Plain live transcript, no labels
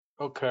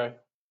Okay.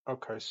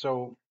 Okay.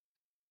 So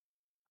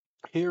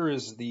here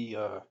is the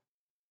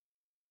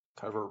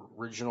kind of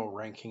original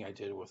ranking I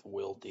did with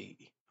Will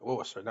D.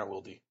 Oh, sorry, not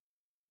Will D.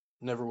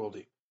 Never Will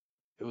D.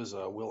 It was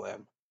Will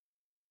M.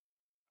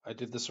 I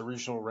did this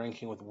original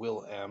ranking with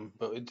Will M,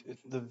 but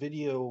the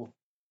video,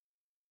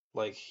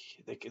 like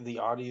the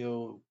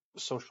audio,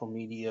 social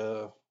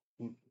media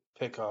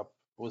pickup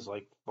was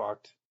like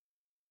fucked.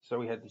 So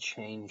we had to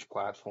change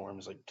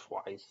platforms like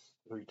twice,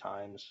 three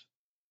times.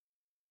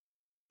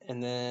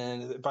 And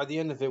then by the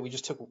end of it, we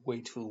just took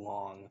way too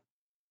long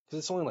because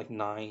it's only like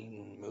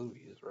nine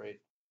movies, right?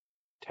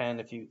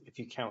 10 if you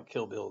count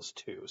Kill Bill as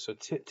two, so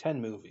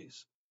 10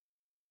 movies.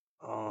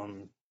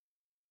 Um,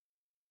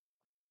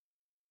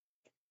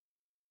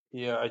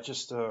 yeah,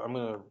 I'm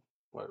gonna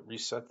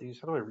reset these.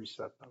 How do I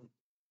reset them?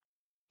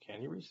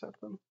 Can you reset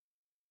them?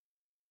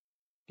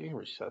 You can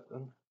reset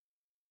them.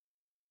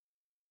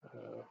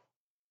 Uh,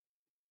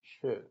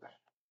 shit.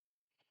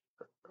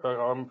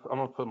 I'm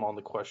gonna put them on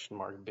the question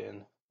mark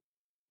bin.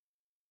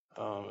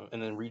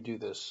 And then redo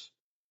this.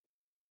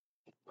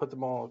 Put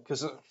them all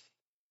because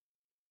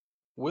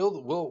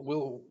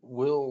Will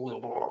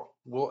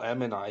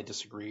M and I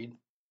disagreed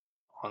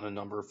on a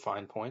number of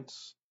fine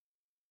points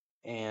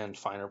and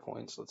finer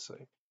points, let's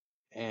say.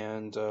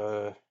 And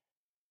I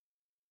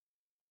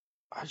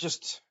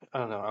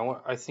don't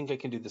know. I think I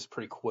can do this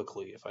pretty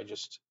quickly if I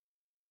just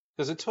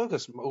because it took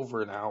us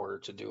over an hour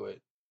to do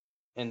it,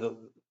 and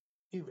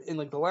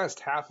like the last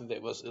half of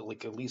it was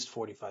like at least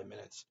 45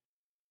 minutes.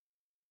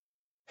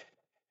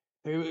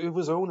 It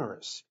was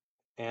onerous,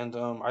 and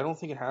I don't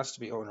think it has to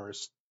be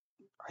onerous.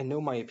 I know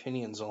my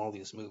opinions on all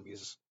these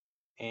movies,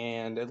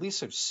 and at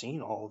least I've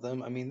seen all of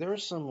them. I mean, there are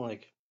some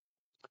like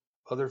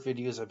other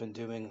videos I've been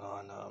doing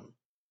on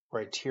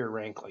where I tier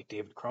rank like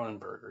David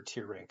Cronenberg or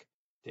tier rank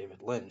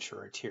David Lynch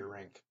or I tier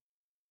rank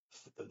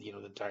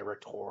the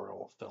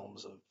directorial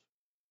films of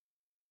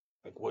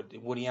like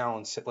Woody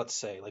Allen. Let's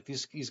say like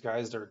these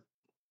guys they're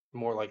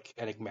more like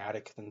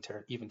enigmatic than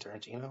even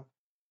Tarantino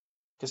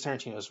because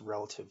Tarantino is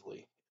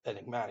relatively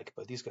enigmatic,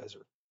 but these guys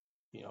are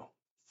you know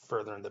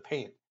further in the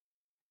paint.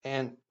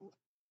 And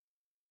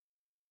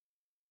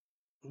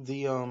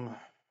the I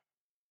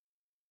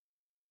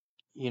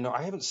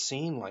haven't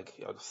seen like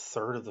a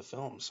third of the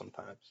film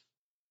sometimes,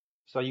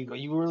 so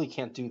you really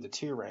can't do the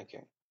tier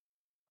ranking.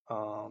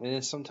 And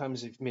then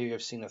sometimes maybe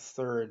I've seen a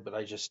third, but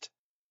I just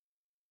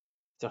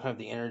don't have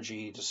the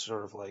energy to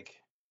sort of like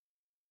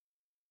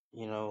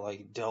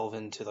like delve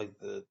into like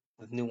the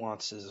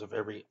nuances of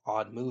every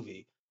odd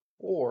movie,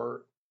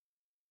 or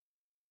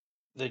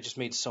they just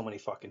made so many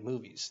fucking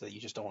movies that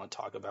you just don't want to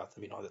talk about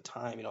them. You don't have the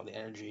time, you don't have the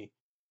energy,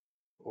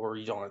 or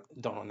you don't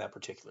on that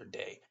particular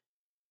day.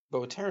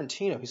 But with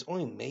Tarantino, he's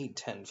only made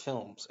 10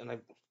 films,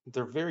 and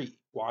they're very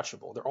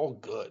watchable. They're all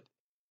good.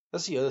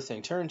 That's the other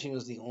thing. Tarantino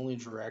is the only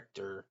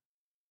director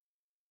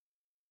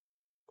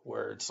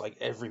where it's like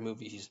every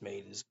movie he's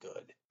made is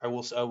good. I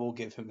will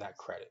give him that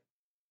credit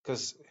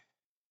because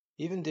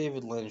even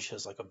David Lynch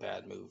has like a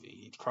bad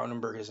movie.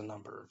 Cronenberg has a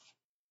number of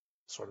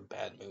sort of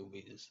bad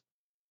movies.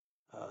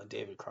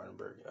 David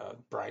Cronenberg,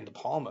 Brian De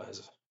Palma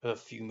has a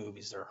few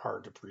movies that are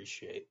hard to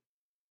appreciate.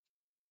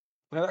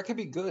 Now that could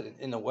be good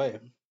in a way,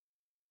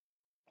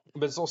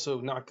 but it's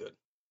also not good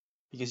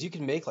because you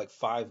can make like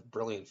five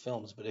brilliant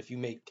films, but if you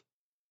make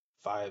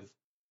five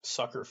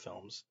sucker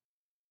films,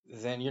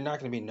 then you're not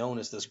going to be known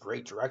as this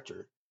great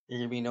director. You're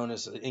going to be known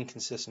as an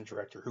inconsistent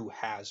director who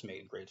has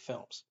made great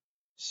films.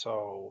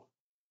 So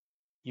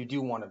you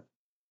do want to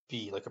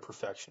be like a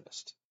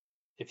perfectionist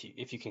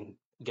if you can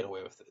get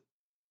away with it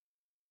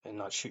and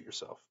not shoot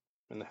yourself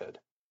in the head.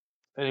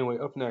 Anyway,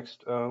 up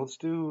next, let's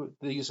do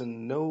these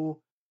in no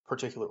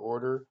particular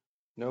order,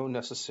 no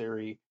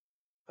necessary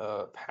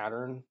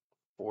pattern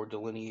for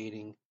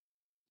delineating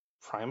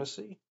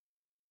primacy.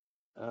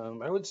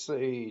 I would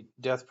say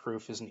Death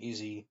Proof is an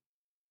easy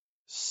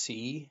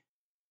C.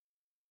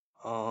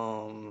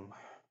 Um,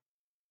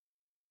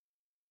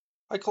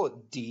 I call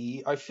it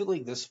D. I feel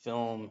like this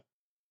film,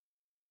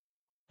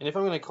 and if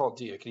I'm going to call it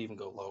D, I could even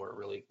go lower,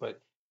 really. But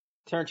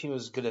Tarantino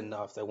is good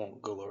enough that I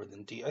won't go lower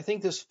than D. I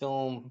think this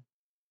film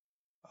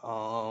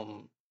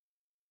um,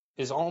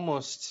 is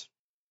almost.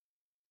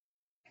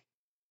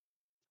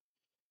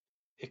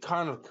 It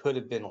kind of could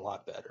have been a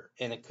lot better,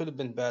 and it could have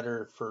been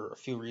better for a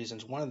few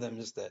reasons. One of them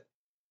is that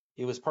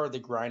it was part of the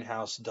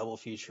Grindhouse double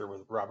feature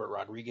with Robert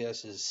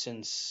Rodriguez's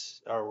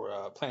since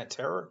Planet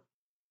Terror,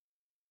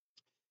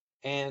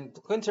 and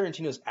Quentin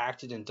Tarantino's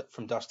acted in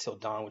From Dusk Till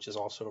Dawn, which is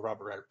also a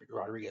Robert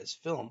Rodriguez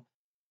film,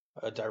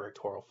 a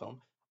directorial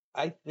film.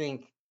 I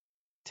think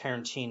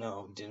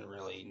Tarantino didn't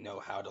really know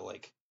how to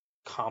like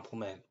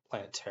complement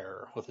Planet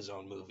Terror with his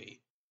own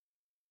movie.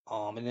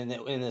 And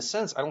in a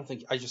sense, I don't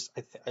think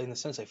in a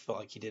sense I felt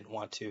like he didn't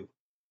want to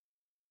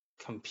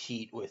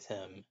compete with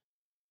him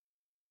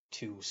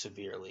too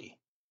severely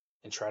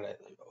and try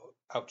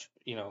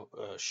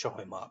to show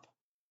him up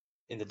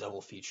in the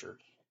double feature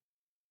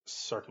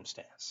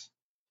circumstance.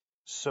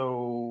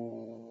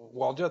 So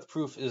while Death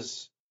Proof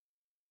is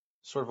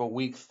sort of a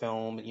weak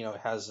film,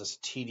 it has this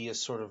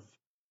tedious sort of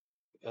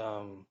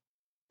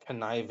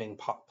conniving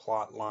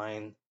plot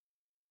line.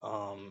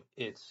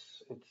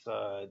 It's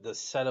the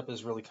setup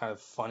is really kind of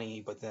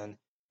funny, but then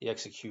the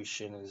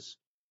execution is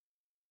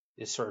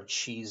sort of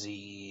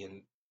cheesy,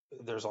 and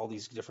there's all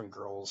these different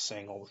girls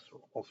saying all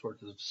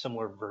sorts of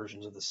similar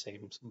versions of the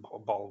same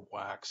ball of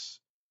wax,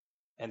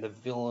 and the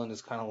villain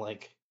is kind of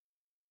like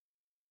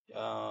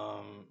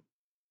um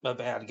a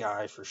bad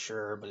guy for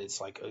sure, but it's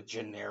like a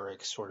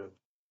generic sort of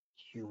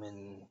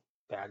human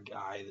bad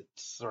guy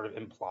that's sort of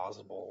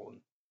implausible.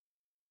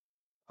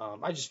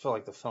 And I just feel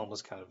like the film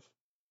was kind of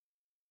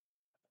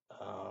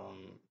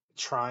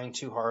trying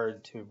too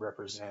hard to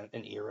represent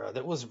an era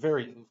that was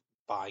very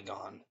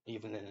bygone,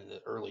 even in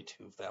the early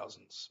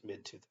 2000s,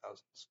 mid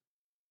 2000s.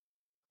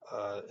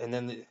 And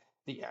then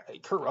the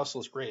Kurt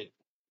Russell's great,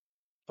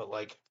 but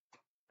like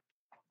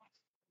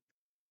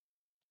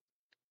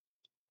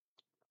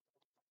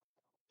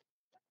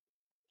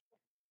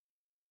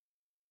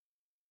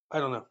I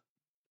don't know.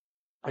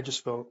 I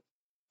just felt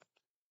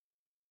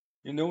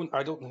I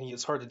don't think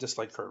it's hard to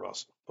dislike Kurt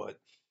Russell, but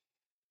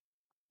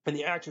and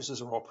the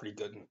actresses are all pretty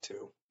good in it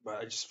too. But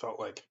I just felt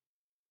like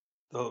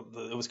the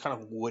it was kind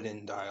of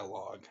wooden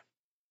dialogue,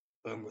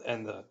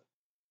 and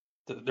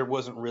there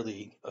wasn't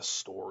really a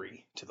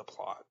story to the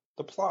plot.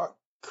 The plot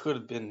could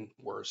have been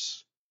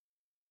worse,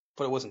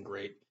 but it wasn't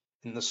great,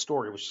 and the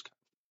story was just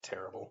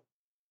terrible.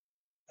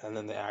 And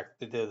then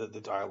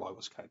the dialogue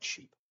was kind of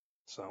cheap.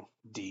 So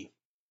D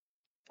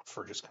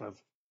for just kind of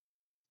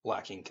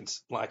lacking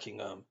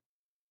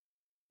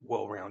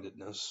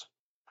well-roundedness.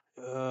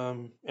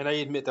 And I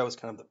admit that was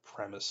kind of the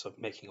premise of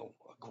making a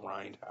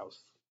grindhouse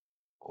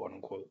quote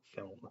unquote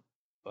film.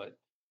 But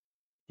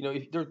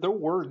there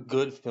were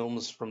good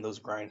films from those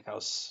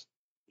grindhouse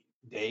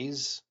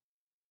days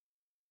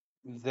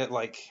that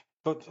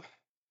but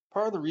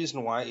part of the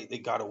reason why they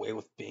got away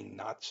with being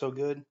not so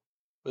good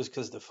was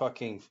because the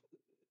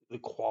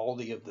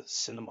quality of the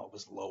cinema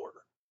was lower.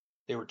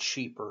 They were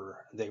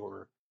cheaper.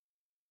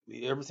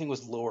 Everything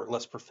was lower,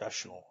 less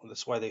professional.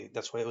 That's why it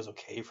was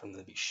okay for them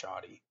to be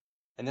shoddy.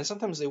 And then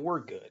sometimes they were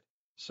good.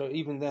 So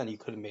even then you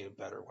could have made a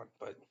better one.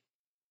 But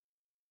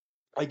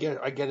I get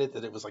it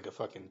that it was like a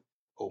fucking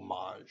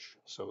homage.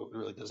 So it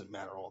really doesn't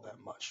matter all that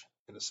much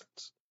in a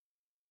sense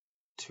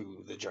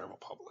to the general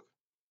public.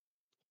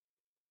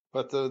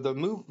 But the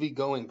movie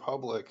going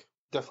public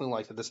definitely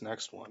liked this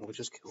next one, which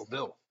is Kill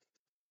Bill.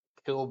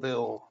 Kill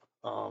Bill,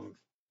 I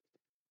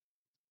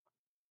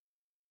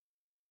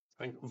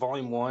think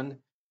Volume One.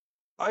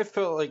 I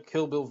felt like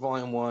Kill Bill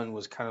Volume One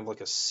was kind of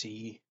like a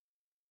C.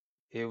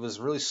 It was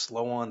really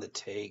slow on the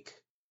take.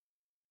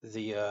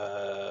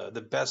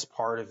 The best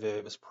part of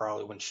it was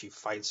probably when she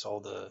fights all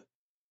the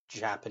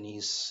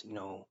Japanese,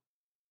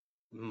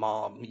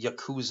 mob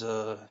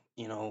yakuza,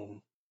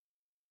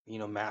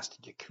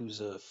 masked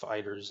yakuza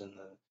fighters in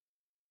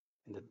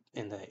the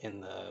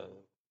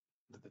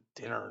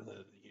dinner,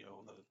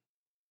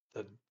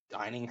 the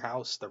dining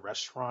house, the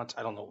restaurant.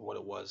 I don't know what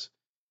it was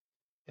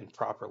in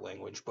proper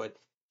language, but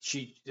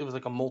it was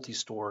like a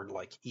multi-stored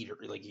like eater,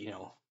 like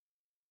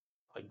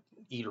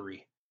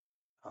eatery,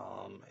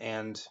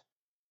 and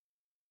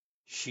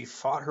she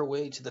fought her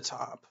way to the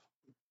top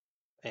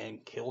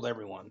and killed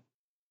everyone,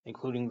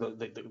 including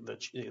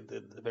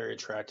the very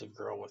attractive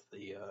girl with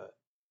the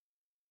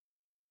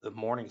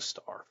Morning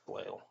Star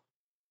flail,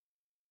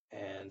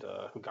 and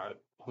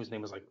whose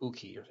name was like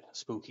Uki or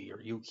Spooky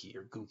or Yuki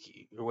or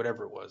Gookie or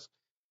whatever it was.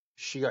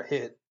 She got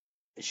hit.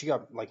 She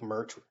got like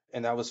murked,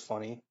 and that was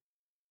funny.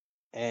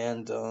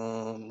 And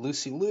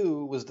Lucy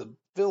Liu was the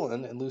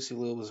villain, and Lucy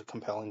Liu was a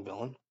compelling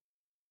villain.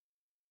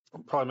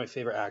 Probably my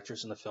favorite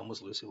actress in the film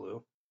was Lucy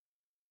Liu.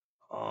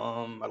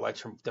 I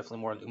liked her definitely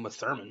more than Uma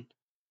Thurman.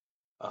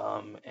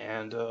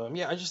 And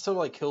yeah, I just feel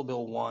like Kill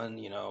Bill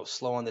 1,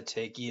 slow on the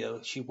take.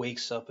 She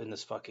wakes up in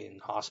this fucking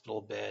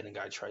hospital bed and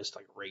guy tries to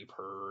like rape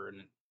her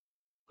and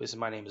says,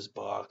 "My name is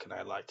Buck and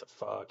I like to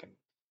fuck." And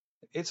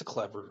it's a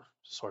clever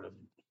sort of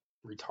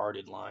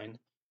retarded line,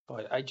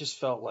 but I just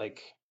felt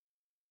like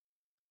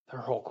her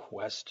whole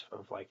quest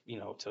of like,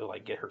 to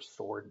like get her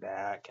sword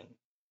back and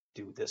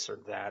do this or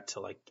that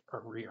to like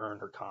re-earn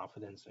her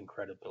confidence and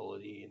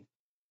credibility and,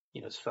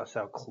 suss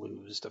out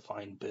clues to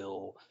find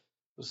Bill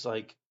was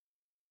like,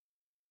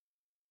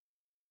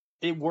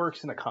 it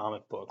works in a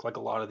comic book, like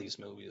a lot of these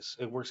movies.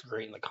 It works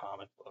great in the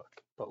comic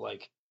book, but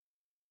like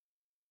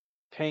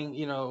paying,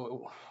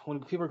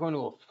 when people are going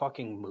to a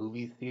fucking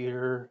movie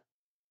theater,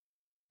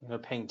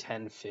 paying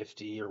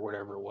 10.50 or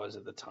whatever it was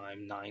at the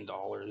time,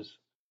 $9,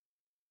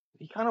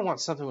 you kind of want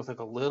something with like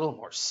a little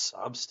more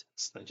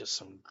substance than just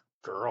some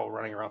girl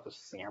running around with a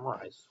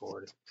samurai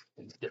sword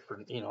in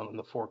different, in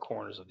the four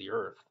corners of the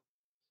earth,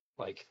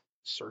 like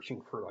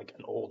searching for like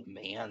an old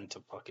man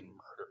to fucking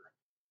murder.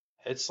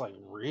 It's like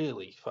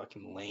really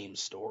fucking lame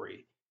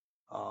story.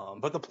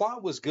 But the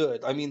plot was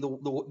good. I mean,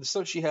 the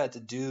stuff she had to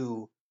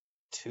do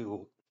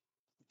to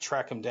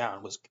track him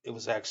down was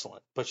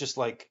excellent, but just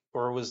like,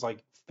 or it was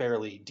like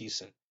fairly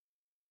decent.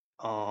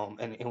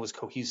 And it was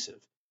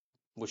cohesive,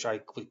 which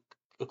I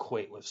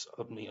equate with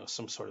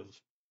some sort of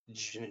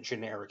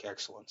generic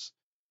excellence.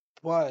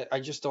 But I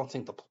just don't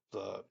think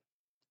the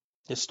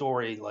His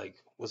story like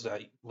was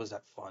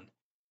that fun.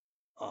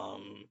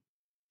 Um,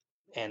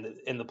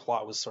 and the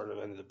plot was sort of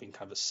ended up being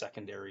kind of a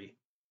secondary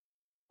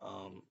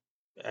um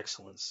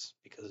excellence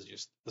because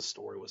just the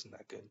story wasn't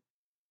that good.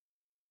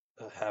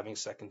 Having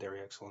secondary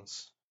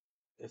excellence,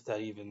 if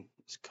that even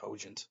is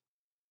cogent.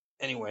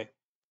 Anyway,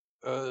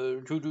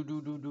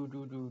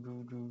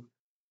 do.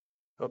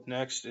 Up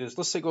next is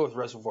let's say go with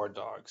Reservoir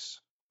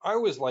Dogs. I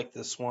always like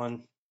this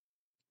one.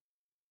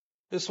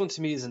 This one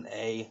to me is an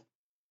A.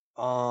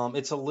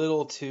 It's a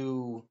little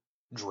too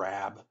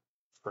drab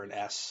for an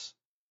S.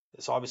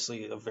 It's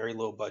obviously a very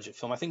low budget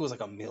film. I think it was like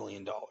 $1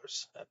 million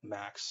at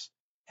max.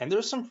 And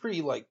there's some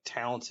pretty like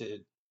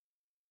talented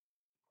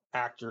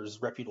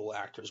actors, reputable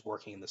actors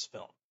working in this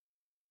film.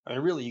 I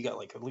mean, really, you got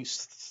like at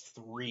least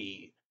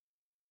three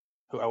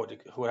who I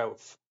would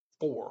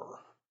four.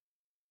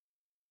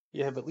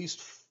 You have at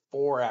least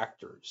four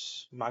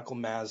actors: Michael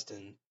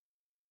Marsden,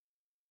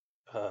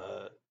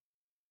 uh,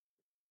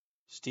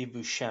 Steve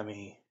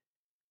Buscemi,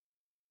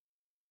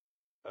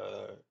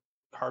 uh,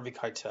 Harvey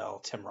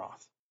Keitel, Tim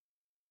Roth.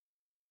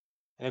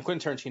 And then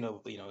Quentin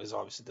Tarantino, is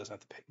obviously doesn't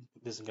have to pay,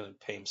 isn't going to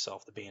pay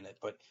himself to be in it.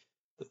 But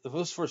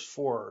those first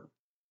four,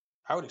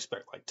 I would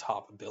expect like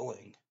top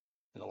billing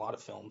in a lot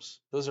of films.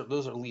 Those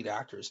are lead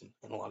actors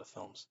in a lot of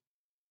films.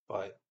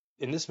 But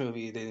in this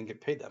movie, they didn't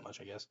get paid that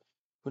much, I guess.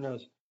 Who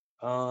knows?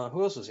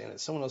 Who else was in it?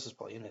 Someone else is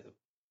probably in it.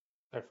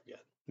 I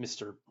forget.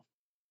 Mr.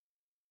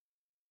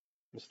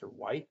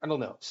 White. I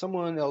don't know.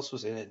 Someone else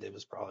was in it that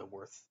was probably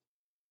worth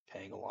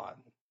paying a lot.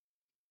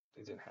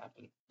 It didn't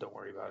happen. Don't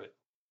worry about it.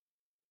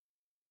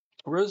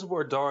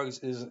 Reservoir Dogs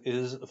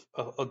is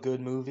a good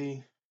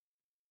movie.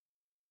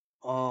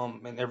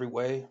 In every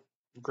way.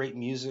 Great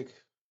music.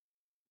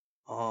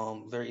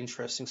 Very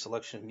interesting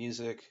selection of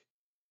music.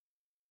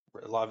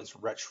 A lot of it's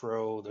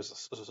retro.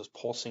 There's a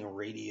pulsing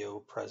radio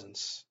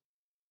presence.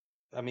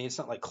 I mean, it's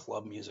not like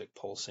club music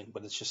pulsing,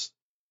 but it's just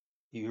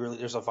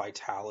there's a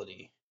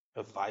vitality,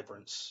 a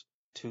vibrance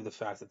to the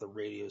fact that the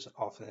radio is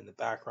often in the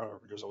background,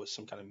 or there's always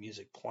some kind of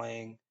music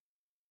playing,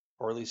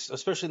 or at least,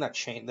 especially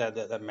in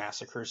that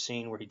massacre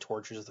scene where he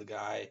tortures the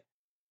guy,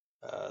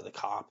 the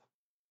cop,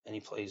 and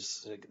he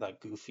plays like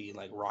goofy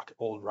like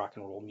old rock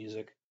and roll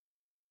music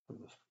from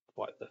the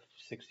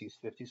 60s,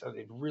 50s. I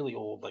mean, really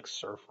old like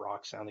surf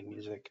rock sounding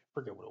music. I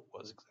forget what it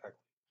was exactly.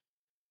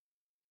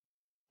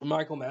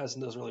 Michael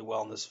Madsen does really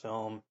well in this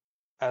film,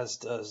 as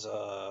does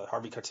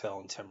Harvey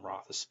Keitel and Tim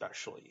Roth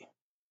especially.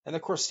 And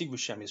of course, Steve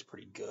Buscemi is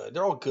pretty good.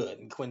 They're all good,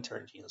 and Quentin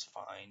Tarantino's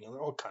fine. They're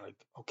all kind of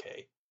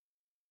okay.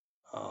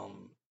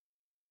 Um,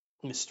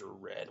 Mr.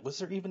 Red, was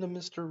there even a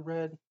Mr.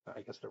 Red? I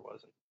guess there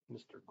wasn't.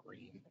 Mr.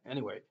 Green.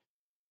 Anyway,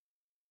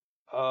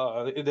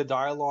 the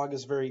dialogue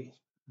is very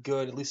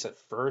good, at least at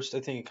first.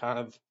 I think it kind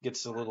of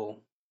gets a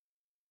little.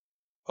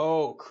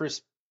 Oh,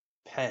 Chris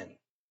Penn.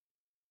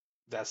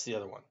 That's the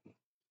other one.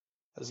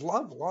 There's a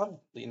lot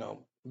of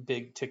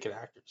big ticket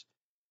actors.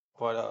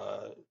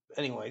 But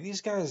anyway, these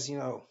guys,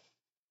 I'm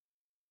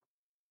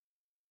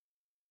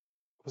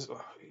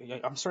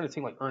starting to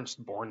think like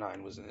Ernst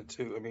Borgnine was in it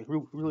too. I mean,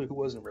 who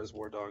was in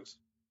Reservoir Dogs?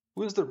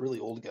 Who is the really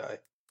old guy?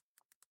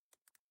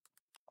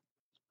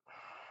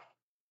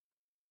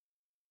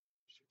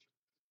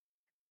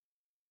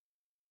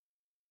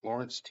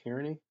 Lawrence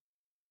Tierney?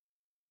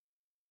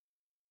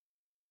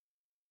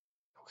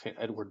 Okay,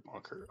 Edward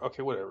Bunker.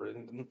 Okay, whatever.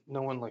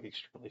 No one like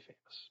extremely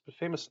famous, but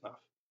famous enough.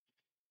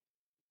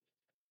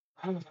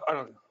 I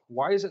don't know.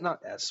 Why is it not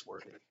S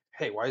worthy?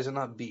 Hey, why is it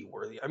not B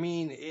worthy? I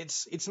mean,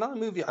 it's not a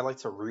movie I like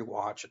to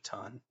rewatch a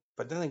ton,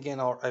 but then again,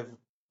 I've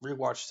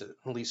rewatched it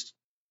at least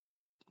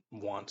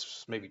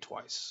once, maybe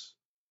twice,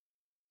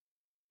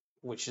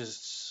 which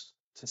is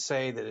to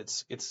say that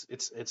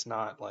it's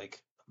not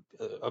like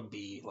a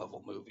B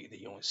level movie that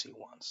you only see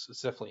once.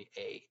 It's definitely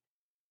A,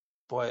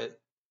 but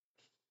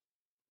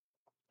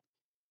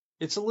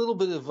it's a little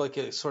bit of like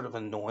a sort of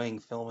annoying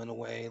film in a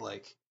way.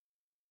 Like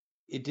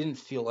it didn't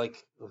feel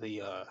like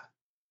the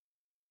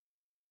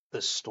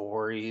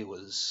story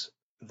was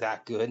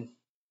that good.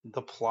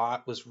 The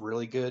plot was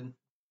really good.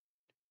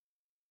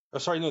 Oh,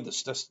 sorry, no,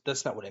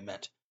 that's not what I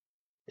meant.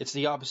 It's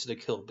the opposite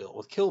of Kill Bill.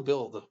 With Kill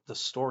Bill, the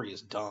story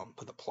is dumb,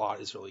 but the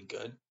plot is really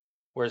good.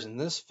 Whereas in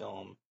this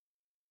film,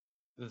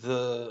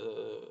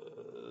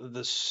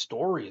 the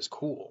story is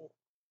cool,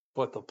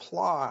 but the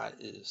plot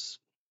is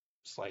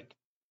it's like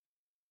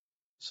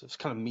so it's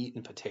kind of meat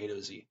and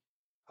potatoesy.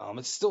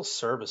 It's still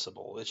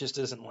serviceable. It just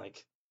isn't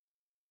like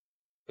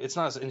it's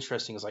not as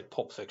interesting as like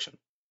Pulp Fiction.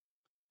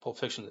 Pulp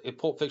Fiction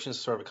is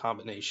sort of a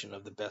combination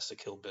of the best of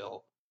Kill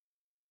Bill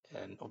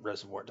and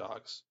Reservoir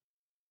Dogs.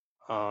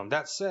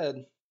 That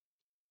said,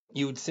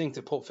 you would think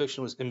that Pulp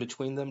Fiction was in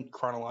between them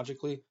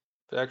chronologically,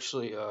 but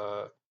actually,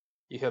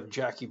 you have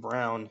Jackie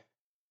Brown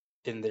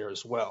in there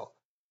as well.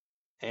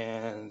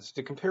 And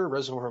to compare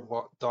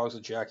Reservoir Dogs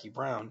with Jackie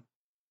Brown,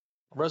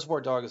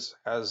 Reservoir Dogs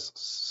has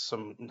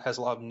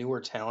a lot of newer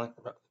talent.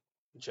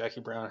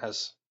 Jackie Brown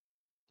has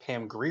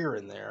Pam Grier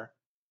in there,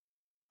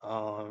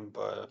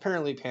 but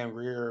apparently Pam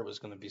Grier was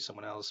going to be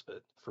someone else,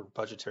 but for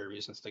budgetary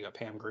reasons they got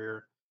Pam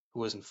Grier,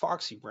 who was in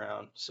Foxy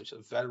Brown, such a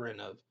veteran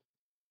of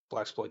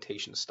black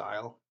exploitation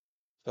style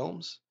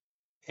films,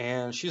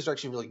 and she's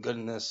actually really good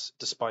in this,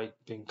 despite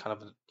being kind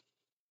of a,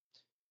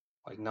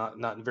 like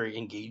not very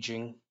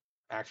engaging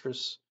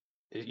actress.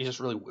 It just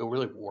really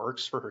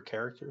works for her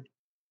character.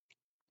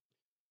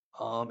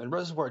 In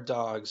Reservoir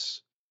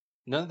Dogs,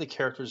 none of the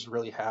characters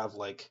really have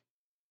like.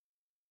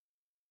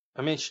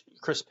 I mean,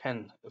 Chris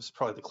Penn is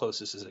probably the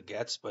closest as it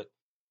gets, but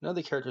none of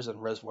the characters in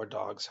Reservoir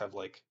Dogs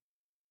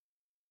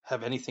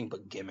have anything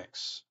but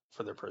gimmicks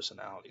for their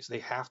personalities. They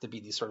have to be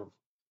these sort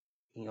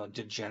of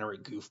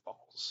degenerate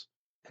goofballs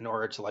in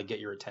order to like get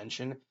your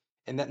attention,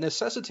 and that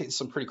necessitates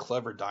some pretty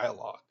clever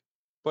dialogue.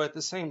 But at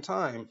the same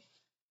time,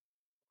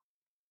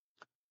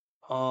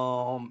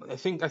 I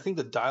think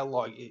the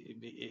dialogue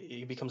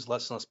it becomes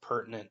less and less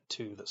pertinent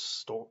to the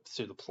story,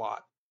 to the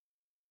plot,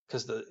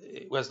 because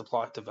as the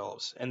plot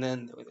develops, and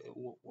then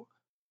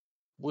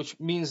which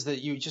means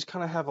that you just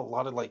kind of have a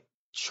lot of like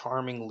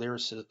charming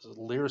lyricism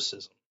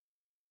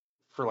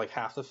for like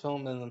half the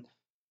film, and then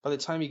by the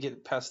time you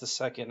get past the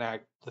second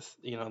act,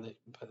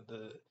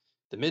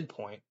 the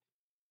midpoint,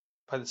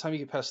 by the time you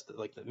get past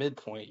the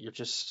midpoint, you're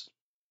just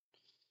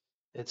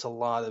it's a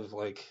lot of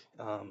like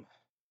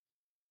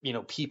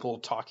people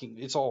talking.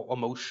 It's all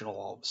emotional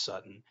all of a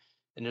sudden,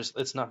 and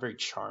it's not very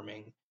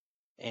charming,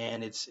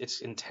 and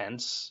it's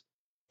intense,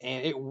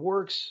 and it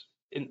works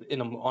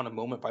on a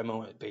moment by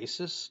moment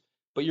basis.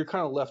 But you're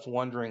kind of left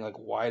wondering like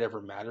why it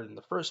ever mattered in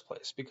the first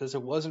place, because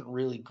there wasn't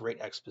really great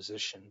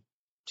exposition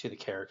to the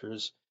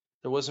characters.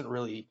 There wasn't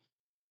really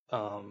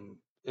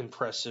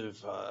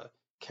impressive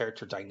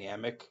character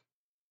dynamic.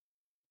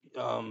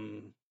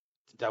 Um,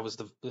 that was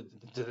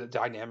the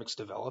dynamics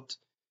developed.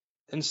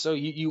 And so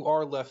you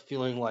are left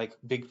feeling like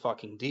big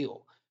fucking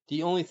deal.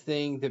 The only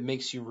thing that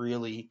makes you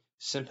really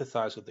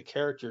sympathize with the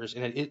characters,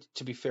 and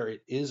to be fair,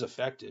 it is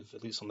effective,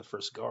 at least on the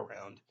first go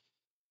around,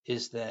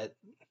 is that,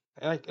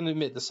 and I can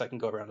admit the second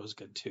go around was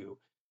good too,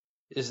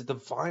 is the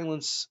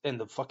violence and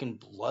the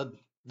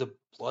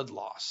blood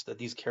loss that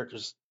these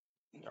characters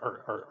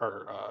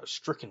are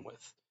stricken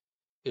with.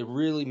 It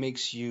really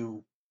makes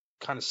you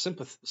kind of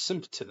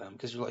sympath to them,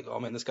 because you're like, oh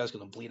man, this guy's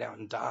gonna bleed out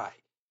and die.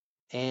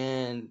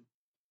 And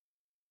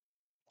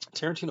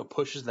Tarantino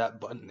pushes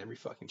that button every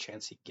fucking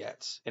chance he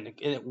gets, and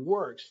it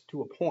works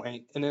to a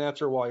point. And then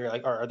after a while, you're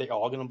like, are they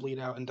all gonna bleed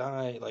out and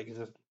die? Like, is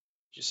it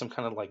just some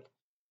kind of like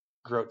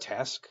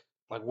grotesque?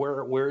 Like,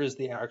 where is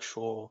the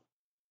actual,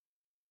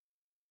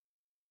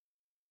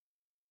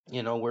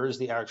 where is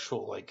the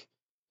actual like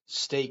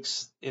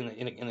stakes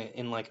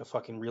in like a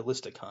fucking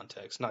realistic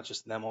context, not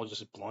just them all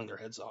just blowing their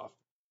heads off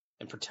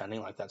and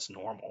pretending like that's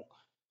normal.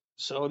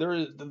 So there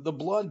is the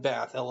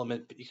bloodbath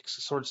element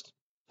sort of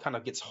kind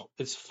of gets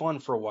it's fun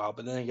for a while,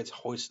 but then it gets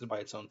hoisted by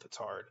its own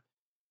petard.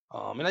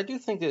 And I do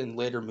think that in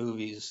later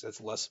movies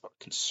that's less of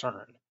a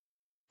concern,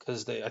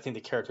 because I think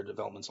the character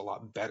development's a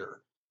lot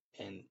better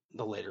in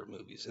the later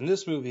movies. In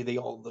this movie,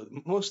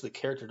 most of the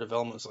character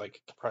development is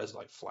like comprised of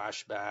like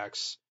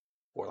flashbacks,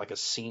 or like a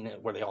scene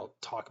where they all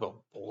talk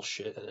about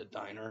bullshit at a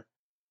diner,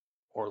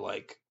 or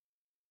like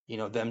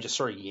them just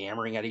sort of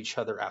yammering at each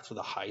other after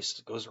the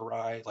heist goes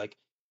awry. Like,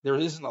 there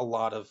isn't a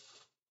lot of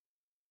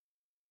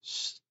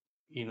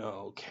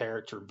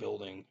character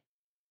building,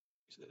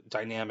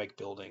 dynamic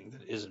building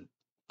that isn't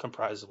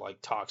comprised of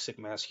like toxic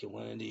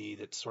masculinity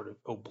that's sort of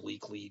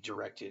obliquely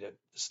directed at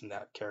this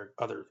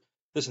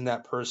and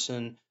that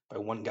person by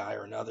one guy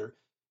or another.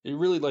 It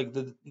really, like,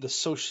 the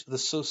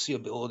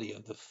sociability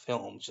of the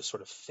film just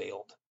sort of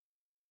failed.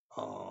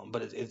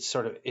 But it's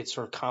sort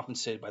of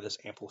compensated by this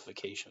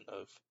amplification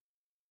of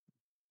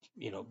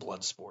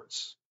blood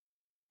sports,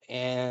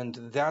 and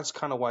that's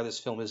kind of why this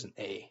film isn't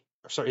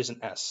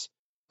S.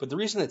 But the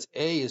reason it's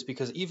A is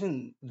because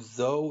even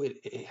though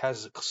it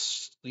has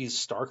these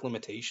stark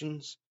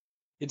limitations,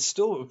 it's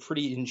still a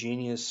pretty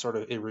ingenious sort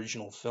of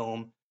original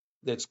film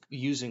that's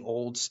using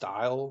old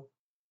styles,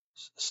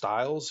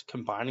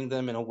 combining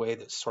them in a way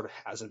that sort of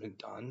hasn't been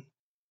done,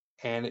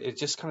 and it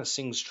just kind of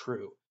sings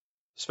true,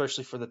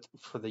 especially for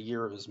the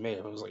year it was made.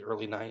 It was like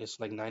early '90s,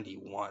 like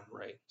 '91,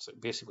 right? So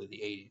basically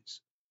the '80s.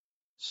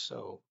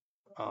 So,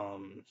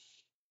 um,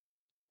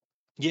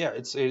 yeah,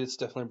 it's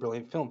definitely a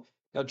brilliant film.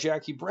 Now,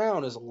 Jackie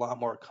Brown is a lot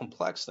more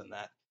complex than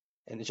that,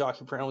 and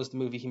Jackie Brown was the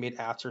movie he made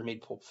after he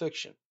made Pulp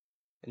Fiction.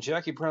 And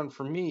Jackie Brown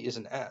for me is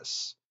an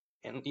S.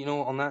 And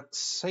on that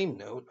same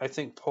note, I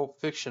think Pulp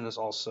Fiction is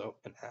also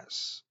an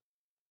S.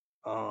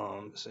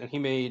 And he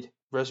made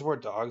Reservoir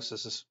Dogs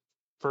as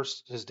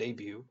his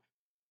debut.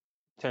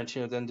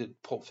 Tarantino then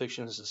did Pulp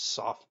Fiction as his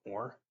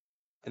sophomore,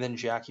 and then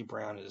Jackie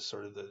Brown is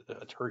sort of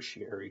a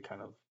tertiary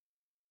kind of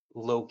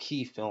low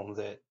key film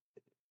that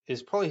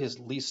is probably his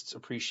least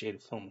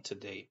appreciated film to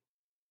date.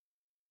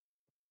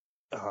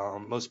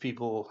 Most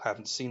people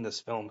haven't seen this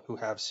film who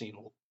have seen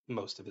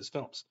most of his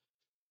films.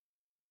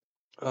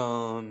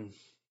 I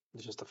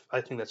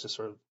think that's just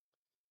sort of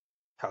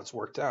how it's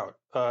worked out.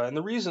 And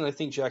the reason I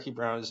think Jackie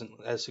Brown isn't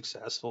as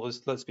successful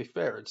is, let's be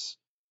fair, it's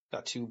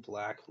got two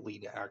black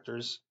lead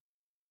actors,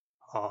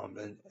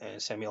 and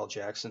Samuel L.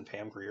 Jackson,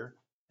 Pam Grier,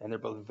 and they're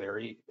both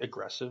very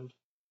aggressive.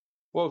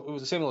 Well, it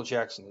was Samuel L.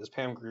 Jackson is.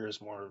 Pam Grier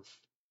is more of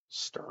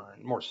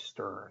more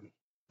stern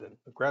than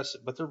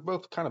aggressive, but they're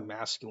both kind of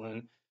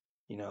masculine.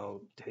 You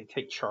know, they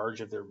take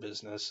charge of their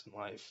business in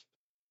life.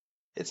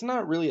 It's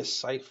not really a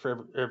sight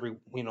for every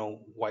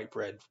white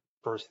bread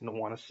person to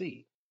want to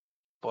see.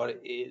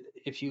 But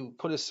if you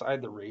put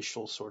aside the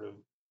racial sort of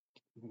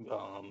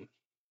um,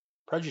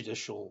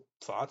 prejudicial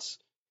thoughts,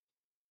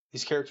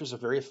 these characters are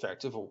very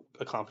effective at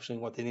accomplishing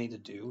what they need to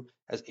do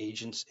as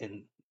agents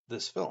in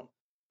this film.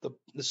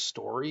 The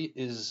story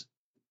is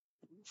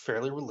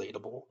fairly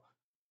relatable.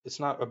 It's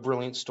not a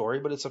brilliant story,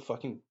 but it's a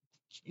fucking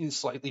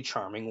slightly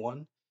charming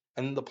one,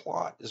 and the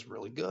plot is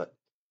really good.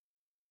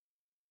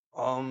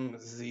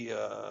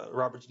 The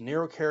Robert De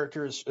Niro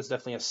character is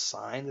definitely a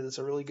sign that it's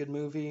a really good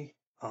movie.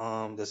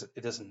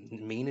 It doesn't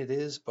mean it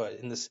is, but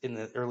in the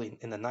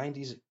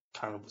 '90s, it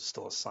kind of was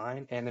still a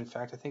sign. And in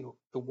fact, I think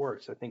it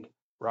works. I think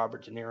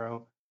Robert De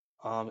Niro,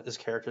 his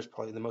character is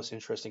probably the most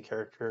interesting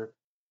character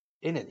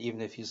in it,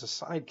 even if he's a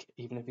side,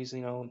 even if he's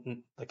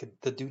like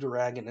the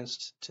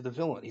deuteragonist to the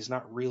villain. He's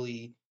not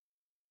really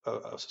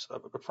a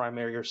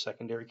primary or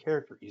secondary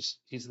character.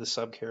 He's the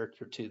sub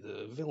character to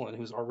the villain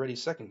who's already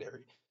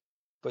secondary.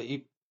 But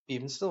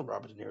even still,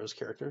 Robert De Niro's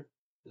character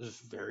is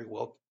very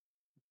well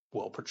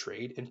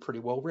portrayed and pretty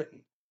well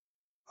written.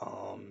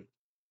 Um,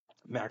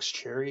 Max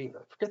Cherry,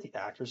 I forget the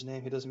actor's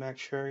name who does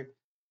Max Cherry,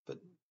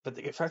 but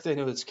the fact that I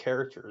know his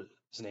character,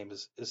 his name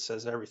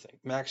says everything.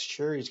 Max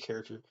Cherry's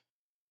character,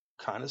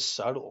 kind of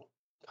subtle,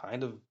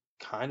 kind of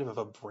of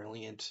a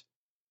brilliant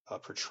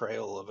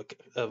portrayal of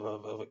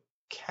a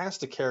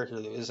cast of character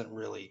that isn't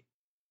really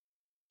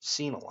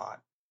seen a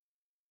lot,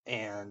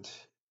 and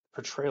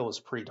portrayal is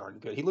pretty darn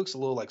good. He looks a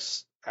little like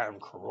Adam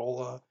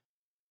Carolla,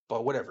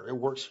 but whatever, it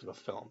works for the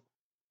film.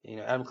 You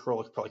know, Adam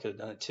Carolla probably could have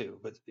done it too,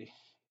 but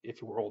if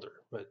he were older.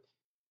 But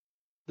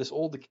this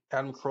old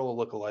Adam Carolla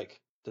lookalike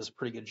does a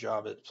pretty good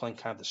job at playing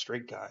kind of the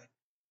straight guy.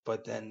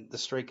 But then the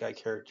straight guy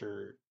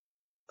character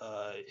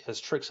has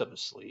tricks up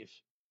his sleeve.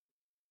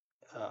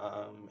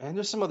 And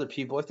there's some other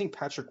people. I think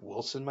Patrick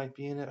Wilson might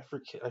be in it. I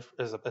forget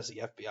as the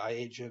FBI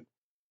agent.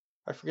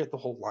 I forget the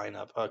whole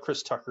lineup.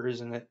 Chris Tucker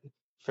is in it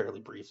fairly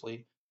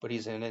briefly, but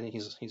he's in it. And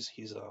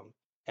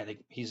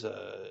he's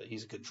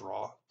a good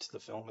draw to the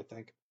film. I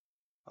think.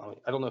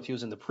 I don't know if he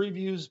was in the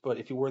previews, but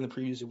if he were in the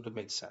previews, it would have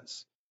made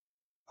sense.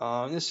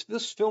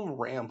 This film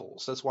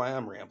rambles. That's why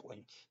I'm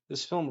rambling.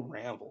 This film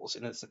rambles,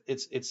 and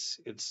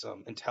it's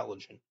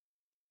intelligent.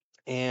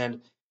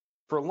 And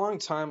for a long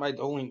time, I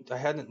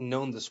hadn't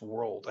known this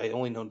world. I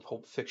only known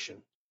Pulp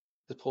Fiction.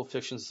 The Pulp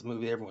Fiction is the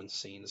movie everyone's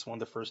seen. It's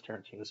one of the first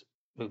Tarantino's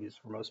movies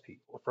for most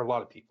people, for a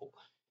lot of people.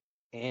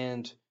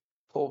 And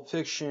Pulp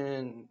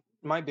Fiction,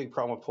 my big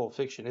problem with Pulp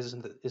Fiction is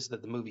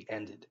that the movie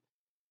ended.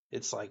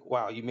 It's like,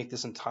 wow, you make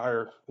this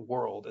entire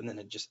world and then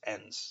it just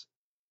ends.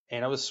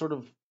 And I was sort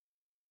of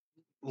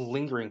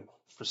lingering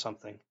for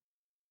something,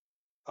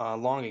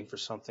 longing for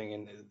something,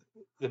 and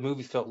the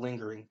movie felt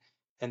lingering.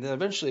 And then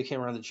eventually it came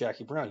around to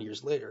Jackie Brown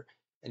years later,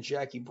 and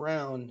Jackie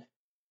Brown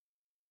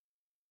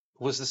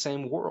was the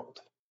same world.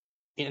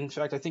 In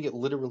fact, I think it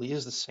literally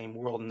is the same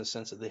world in the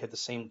sense that they had the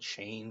same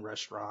chain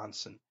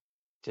restaurants and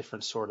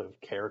different sort of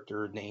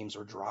character names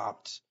were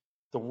dropped.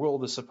 The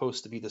world is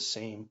supposed to be the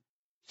same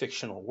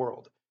fictional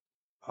world.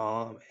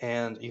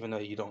 And even though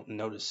you don't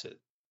notice it,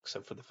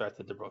 except for the fact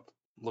that they both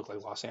look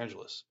like Los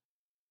Angeles.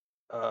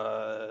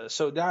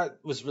 So that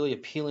was really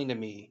appealing to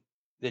me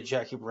that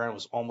Jackie Brown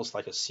was almost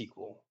like a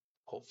sequel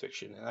to Pulp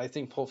Fiction. And I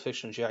think Pulp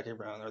Fiction and Jackie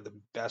Brown are the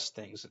best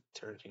things that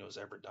Tarantino has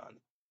ever done.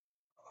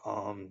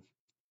 Um,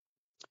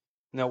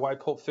 Now, why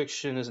Pulp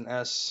Fiction is an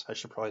S, I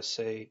should probably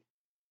say,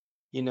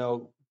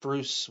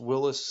 Bruce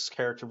Willis'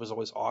 character was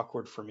always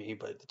awkward for me,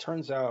 but it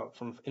turns out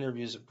from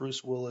interviews that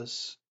Bruce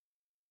Willis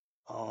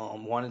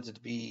wanted it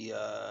to be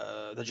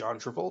the John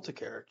Travolta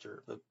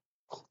character, but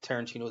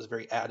Tarantino was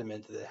very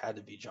adamant that it had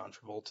to be John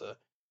Travolta.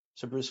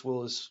 So Bruce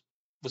Willis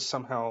was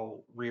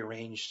somehow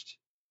rearranged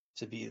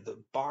to be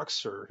the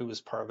boxer who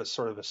was part of a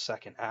sort of a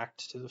second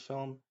act to the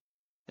film.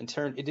 And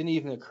it didn't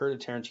even occur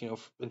to Tarantino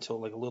until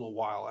like a little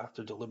while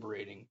after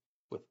deliberating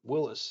with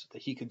Willis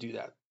that he could do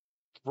that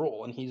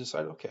role, and he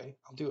decided, okay,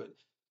 I'll do it.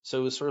 So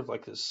it was sort of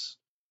like this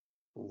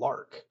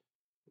lark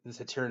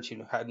that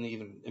Tarantino hadn't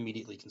even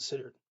immediately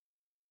considered,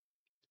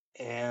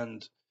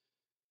 and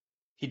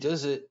he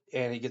does it,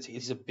 and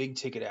he's a big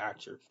ticket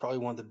actor, probably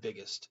one of the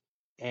biggest,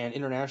 and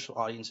international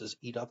audiences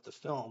eat up the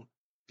film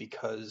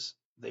because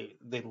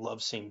they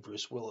love seeing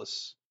Bruce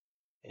Willis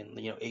in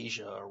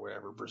Asia or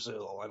whatever,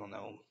 Brazil, I don't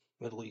know,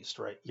 Middle East,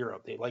 right,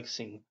 Europe. They like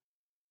seeing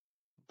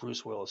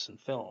Bruce Willis in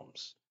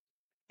films.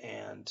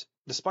 And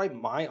despite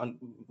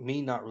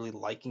me not really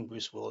liking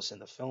Bruce Willis in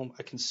the film,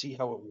 I can see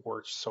how it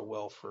works so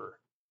well for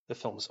the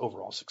film's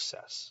overall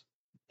success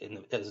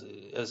as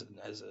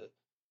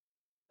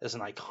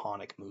an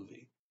iconic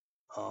movie,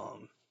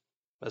 um,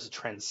 as a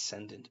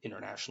transcendent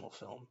international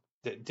film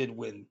that did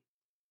win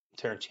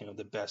Tarantino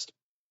the best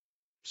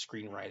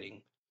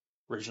screenwriting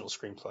original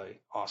screenplay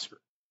Oscar.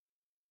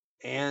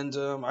 And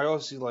I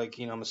also like,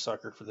 I'm a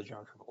sucker for the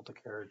John Travolta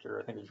character.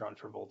 I think the John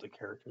Travolta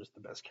character is the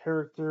best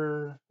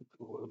character,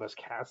 the best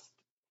cast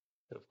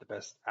of the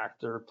best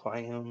actor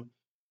playing him.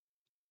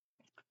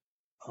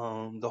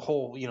 The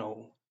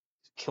whole,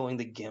 killing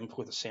the gimp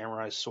with a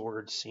samurai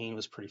sword scene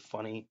was pretty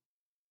funny.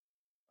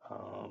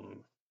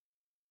 Um,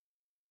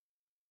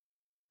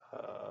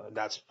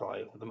 that's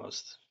probably the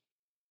most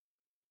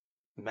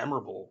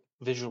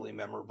visually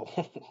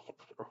memorable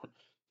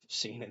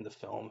scene in the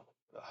film.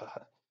 Uh,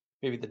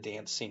 Maybe the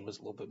dance scene was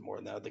a little bit more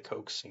than that, the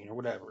coke scene or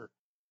whatever.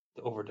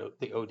 The overdose,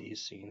 the OD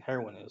scene.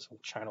 Heroin is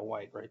China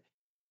White, right?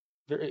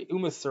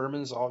 Uma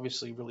Thurman's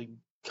obviously really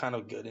kind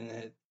of good in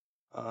it.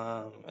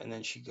 And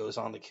then she goes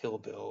on to Kill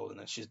Bill, and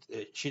then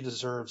she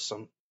deserves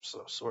some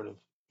sort of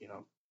you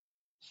know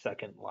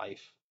second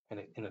life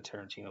in a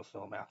Tarantino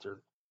film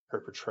after her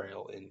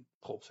portrayal in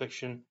Pulp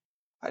Fiction.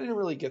 I didn't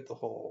really get the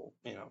whole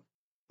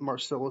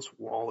Marcellus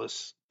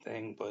Wallace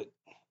thing, but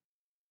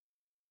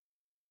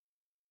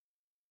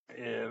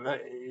yeah,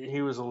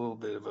 he was a little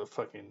bit of a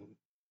fucking.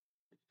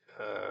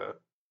 Uh,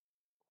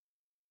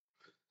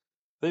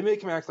 they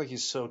make him act like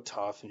he's so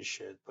tough and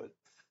shit, but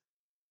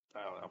I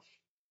don't know.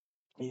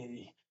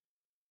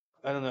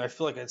 I don't know. I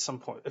feel like at some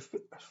point,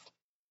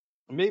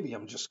 maybe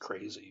I'm just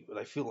crazy, but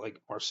I feel like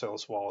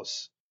Marcellus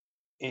Wallace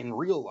in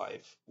real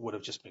life would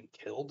have just been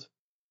killed.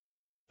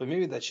 But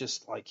maybe that's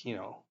just like,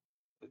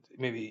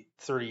 maybe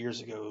 30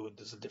 years ago,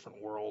 there's a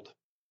different world.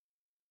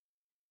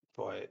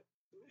 But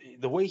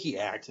the way he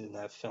acted in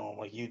that film,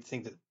 like you'd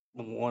think that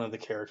one of the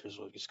characters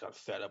would just got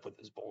fed up with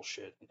his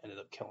bullshit and ended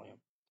up killing him.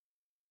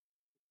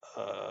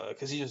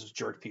 Because he just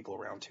jerked people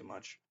around too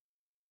much.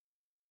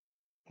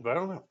 But I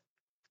don't know.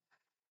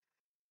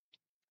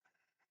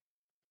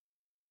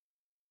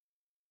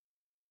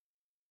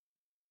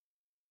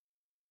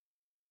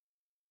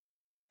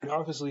 And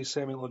obviously,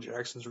 Samuel L.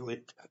 Jackson's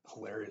really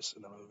hilarious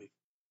in the movie.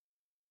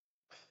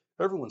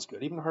 Everyone's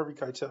good, even Harvey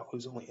Keitel,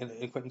 who's only in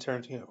it, and Quentin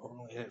Tarantino, who are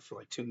only in it for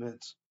like 2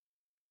 minutes.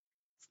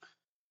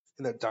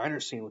 In that diner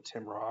scene with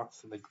Tim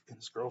Roth and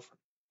his girlfriend,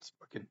 it's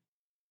fucking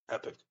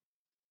epic.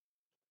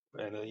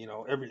 And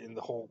every in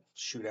the whole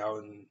shootout,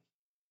 and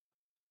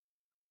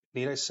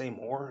need I say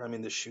more? I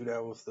mean, the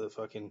shootout with the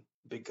fucking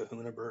big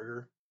Kahuna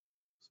burger,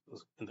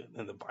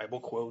 and the Bible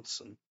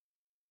quotes and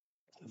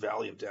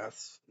Valley of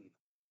Death.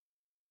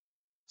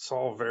 It's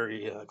all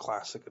very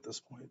classic at this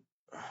point.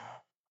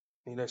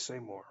 Need I say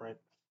more? Right?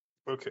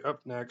 Okay.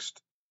 Up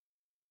next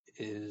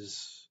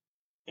is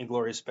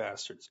Inglorious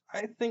Bastards.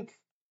 I think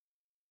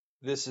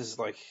this is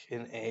like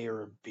an A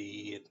or a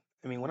B.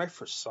 I mean, when I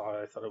first saw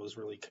it, I thought it was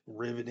really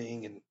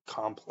riveting and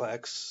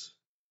complex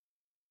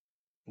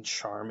and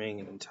charming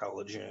and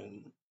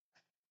intelligent.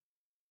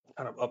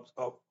 Kind of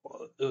up.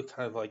 It was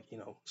kind of like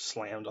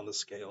slammed on the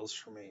scales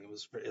for me. It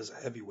was a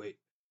heavyweight.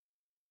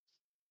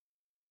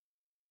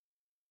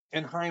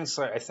 In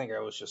hindsight, I think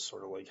I was just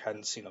sort of like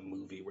hadn't seen a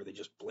movie where they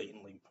just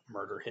blatantly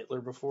murder Hitler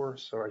before,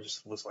 so I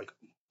just was like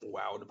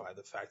wowed by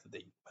the fact that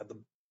they had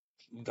the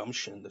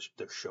gumption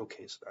to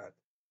showcase that.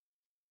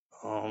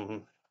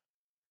 Um,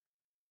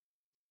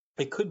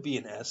 it could be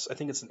an S. I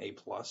think it's an A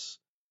plus.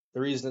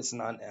 The reason it's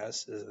not an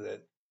S is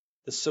that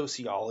the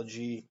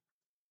sociology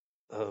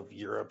of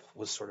Europe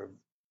was sort of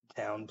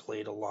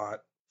downplayed a lot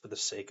for the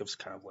sake of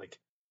kind of like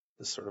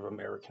this sort of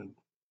American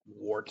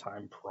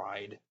wartime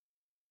pride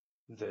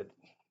that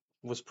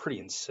was pretty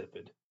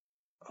insipid.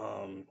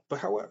 But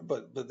however,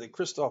 but the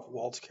Christoph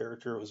Waltz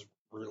character was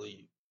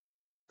really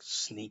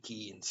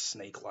sneaky and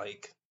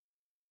snake-like,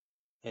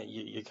 and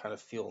you kind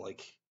of feel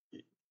like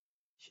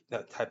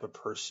that type of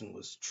person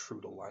was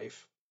true to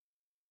life.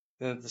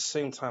 And at the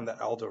same time, the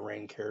Aldo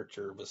Rain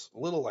character was a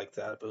little like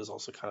that, but it was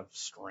also kind of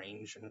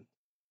strange, and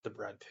the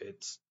Brad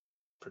Pitt's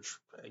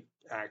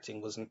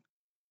acting wasn't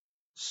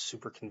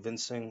super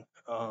convincing.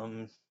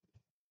 I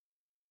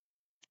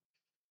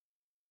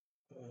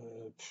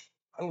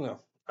don't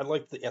know. I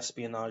like the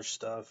espionage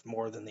stuff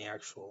more than the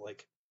actual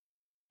like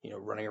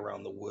running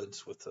around the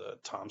woods with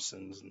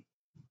Thompsons and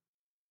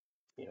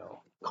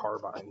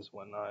carbines and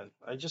whatnot.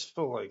 I just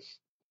feel like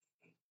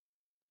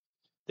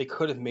they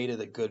could have made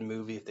it a good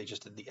movie if they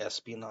just did the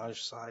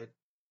espionage side.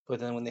 But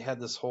then when they had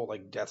this whole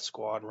like death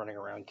squad running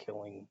around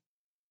killing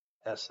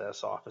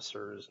SS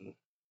officers and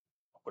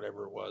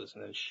whatever it was,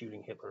 and then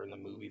shooting Hitler in the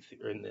movie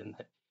theater, and then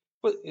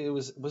but it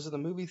the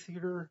movie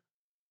theater?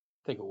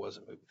 I think it was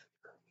a movie theater.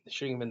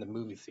 Shooting him in the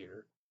movie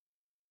theater.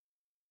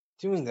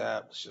 Doing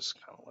that was just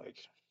kind of like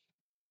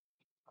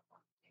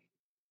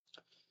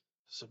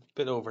it's a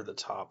bit over the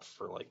top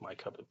for like my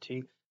cup of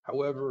tea.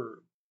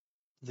 However,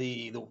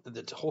 the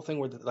whole thing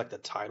where like the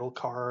title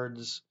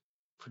cards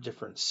for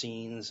different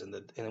scenes and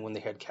when they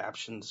had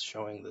captions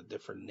showing the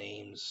different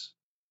names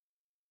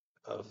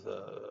of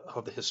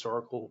the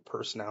historical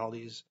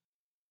personalities,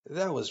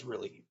 that was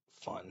really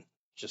fun.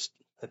 Just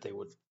that they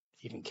would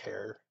even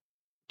care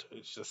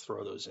to just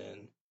throw those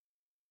in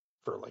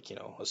for like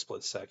a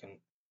split second.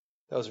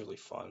 That was really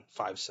fun.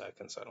 5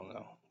 seconds, I don't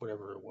know,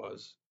 whatever it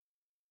was.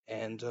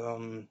 And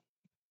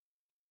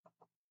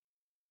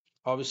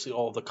obviously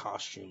all the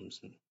costumes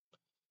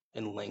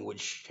and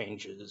language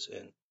changes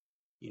and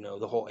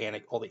the whole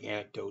all the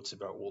anecdotes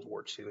about World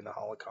War II and the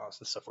Holocaust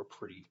and stuff were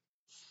pretty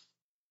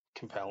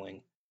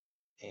compelling.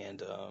 and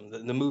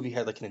the movie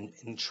had like an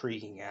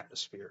intriguing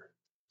atmosphere.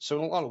 So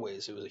in a lot of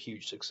ways, it was a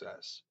huge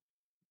success.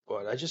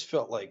 But I just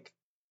felt like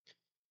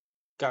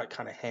got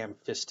kind of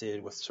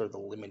ham-fisted with sort of the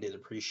limited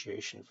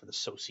appreciation for the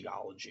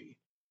sociology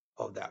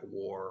of that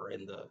war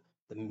and the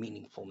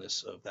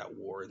meaningfulness of that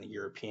war in the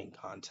European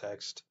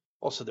context.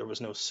 Also, there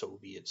was no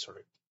Soviet sort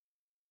of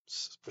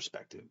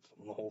perspective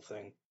on the whole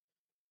thing.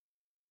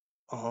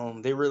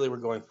 They really were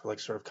going for like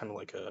sort of kind of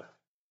like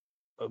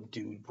a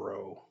dude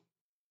bro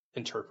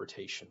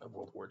interpretation of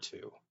World War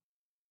II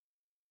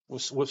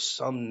with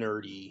some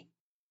nerdy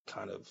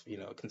kind of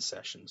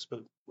concessions, but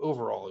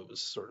overall it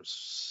was sort of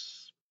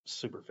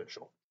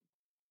superficial.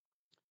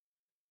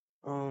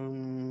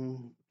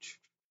 Um,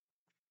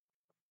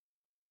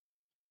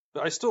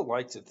 but I still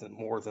liked it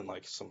more than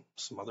like some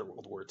other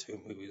World War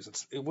II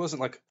movies. It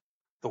wasn't like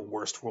the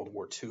worst World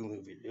War II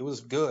movie. It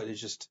was good.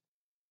 It's just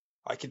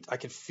I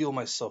could feel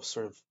myself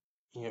sort of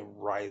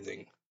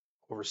writhing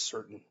over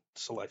certain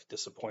select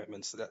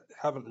disappointments that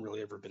haven't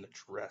really ever been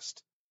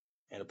addressed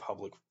in a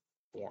public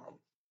forum.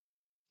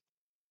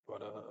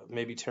 But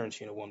maybe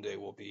Tarantino one day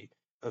will be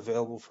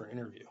available for an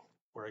interview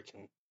where I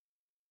can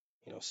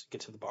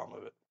get to the bottom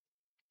of it.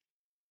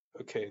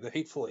 Okay, The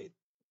Hateful Eight.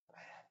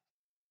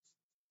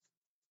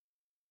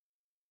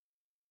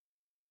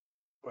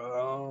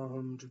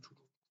 Um,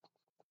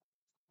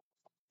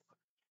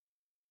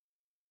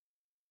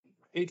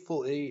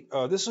 Hateful Eight.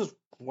 This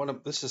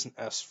is an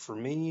S for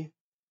me.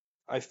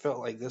 I felt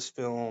like this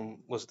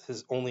film was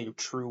his only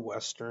true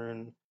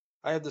Western.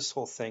 I have this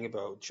whole thing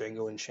about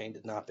Django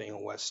Unchained not being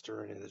a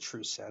Western in the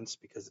true sense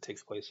because it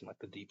takes place in like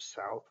the Deep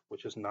South,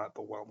 which is not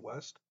the Wild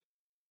West.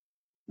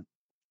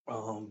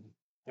 Um,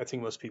 I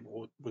think most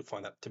people would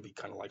find that to be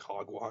kind of like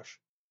hogwash,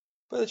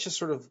 but it's just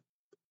sort of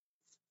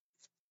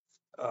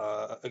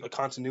a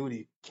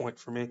continuity point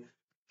for me.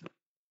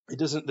 It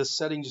doesn't. The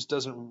setting just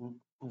doesn't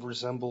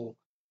resemble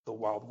the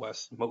Wild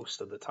West most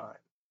of the time.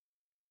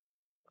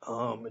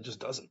 It just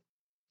doesn't.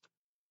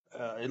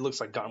 It looks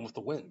like Gone with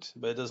the Wind,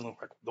 but it doesn't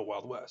look like the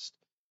Wild West,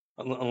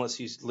 unless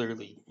he's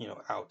literally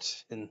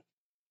out in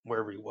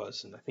wherever he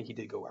was. And I think he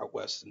did go out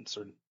west in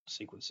certain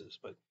sequences,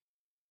 but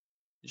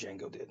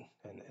Django did,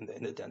 and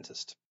the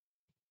dentist.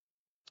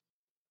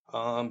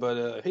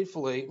 But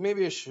Hateful Eight.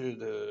 Maybe I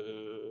should.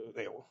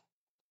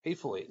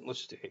 Hateful Eight. Let's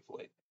just do Hateful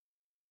Eight.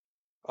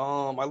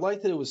 I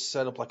like that it was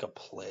set up like a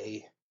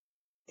play,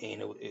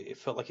 and it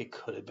felt like it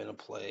could have been a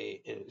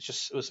play. It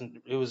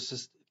was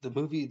just the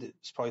movie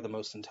that's probably the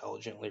most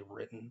intelligently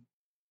written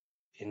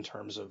in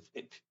terms of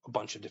a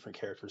bunch of different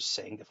characters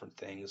saying different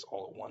things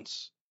all at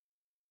once.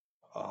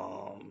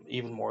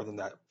 Even more than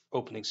that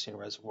opening scene in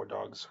Reservoir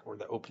Dogs or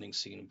the opening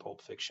scene in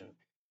Pulp Fiction.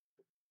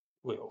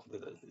 Well,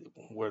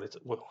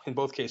 in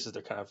both cases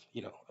they're kind of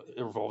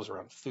it revolves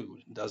around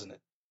food, doesn't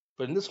it?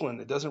 But in this one,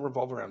 it doesn't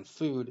revolve around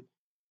food,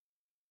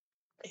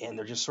 and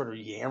they're just sort of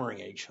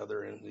yammering at each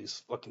other in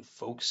these fucking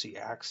folksy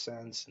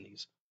accents and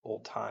these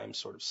old time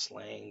sort of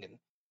slang and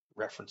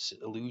reference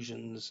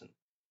allusions and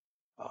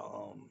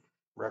um,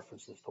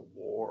 references to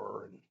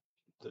war and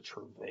the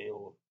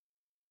travail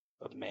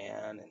of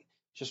man and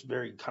just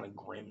very kind of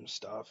grim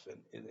stuff.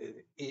 And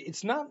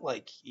it's not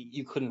like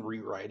you couldn't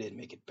rewrite it and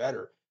make it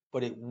better,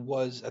 but it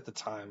was at the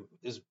time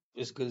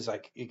as good as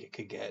it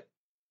could get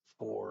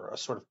for a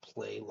sort of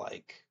play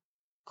like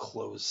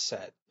closed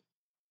set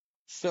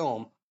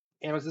film.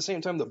 And at the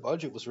same time, the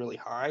budget was really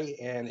high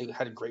and it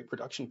had a great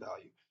production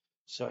value.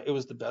 So it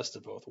was the best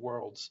of both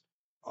worlds.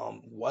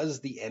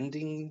 Was the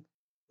ending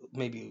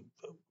maybe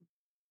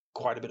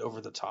quite a bit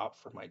over the top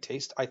for my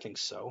taste? I think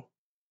so.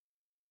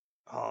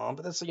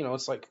 But that's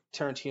it's like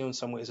Tarantino in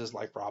some ways is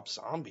like Rob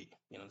Zombie,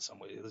 in some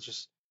ways. It's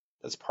just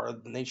that's part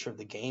of the nature of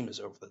the game is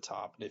over the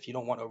top. And if you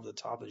don't want over the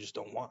top, then just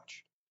don't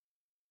watch.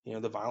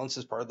 The violence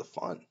is part of the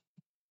fun.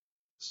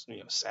 It's,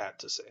 sad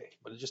to say,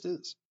 but it just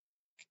is.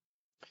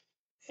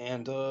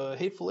 And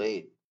Hateful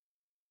Eight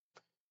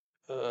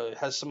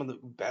has some of the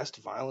best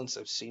violence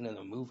I've seen in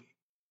a movie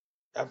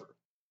ever.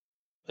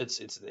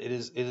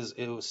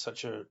 It was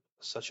such a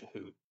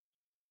hoot.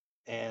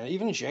 And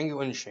even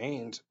Django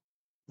Unchained,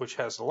 which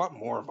has a lot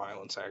more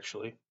violence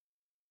actually,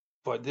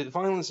 but the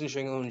violence in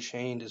Django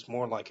Unchained is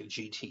more like a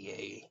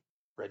GTA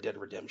Red Dead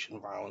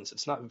Redemption violence.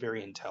 It's not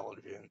very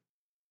intelligent.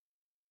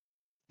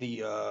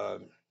 The uh,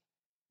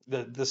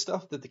 the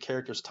stuff that the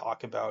characters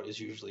talk about is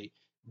usually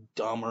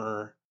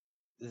dumber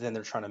than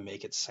they're trying to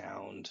make it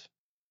sound.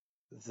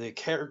 The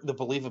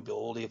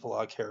believability of a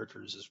lot of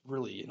characters is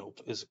really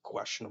is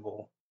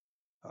questionable,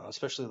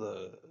 especially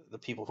the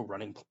people who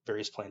running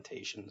various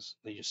plantations.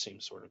 They just seem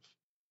sort of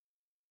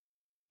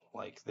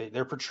like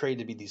they're portrayed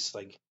to be these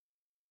like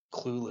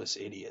clueless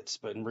idiots,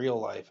 but in real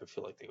life, I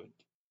feel like they would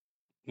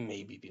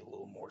maybe be a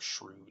little more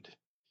shrewd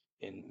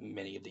in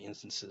many of the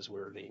instances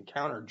where they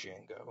encounter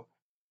Django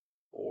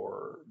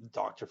or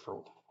Doctor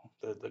for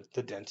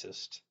the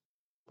dentist,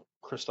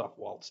 Christoph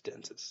Waltz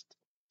dentist.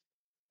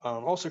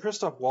 Also,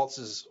 Christoph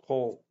Waltz's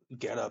whole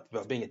getup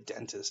about being a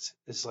dentist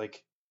is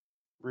like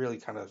really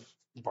kind of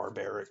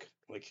barbaric.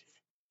 Like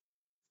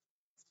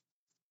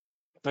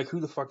who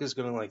the fuck is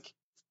gonna like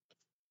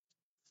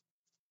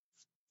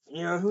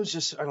Who's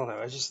just I don't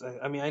know.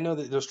 I mean I know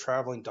that there's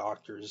traveling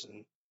doctors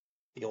in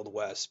the old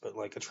west, but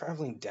like a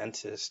traveling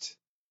dentist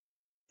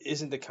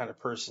isn't the kind of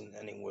person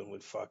anyone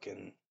would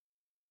fucking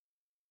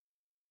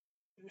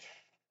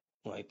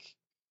like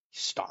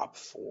stop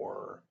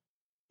for.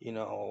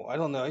 I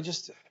don't know. I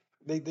just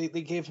they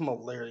gave him a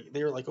layer.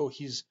 They were like, oh,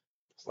 he's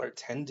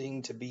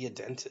pretending to be a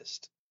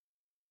dentist,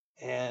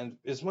 and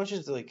as much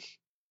as like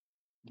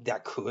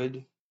that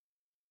could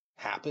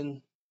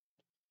happen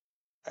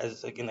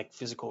as like in like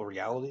physical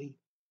reality,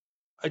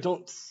 I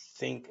don't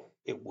think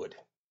it would.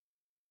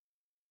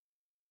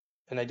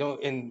 And I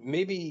don't, and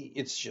maybe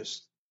it's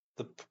just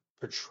the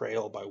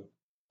portrayal by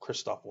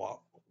Christoph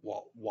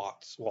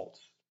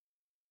Waltz.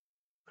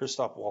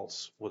 Christoph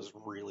Waltz was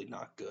really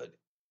not good.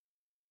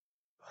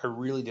 I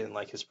really didn't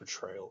like his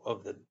portrayal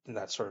of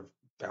that sort of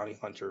bounty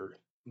hunter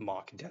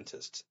mock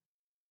dentist.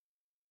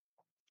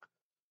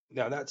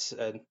 Now that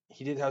said,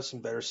 he did have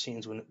some better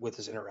scenes with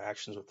his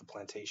interactions with the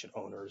plantation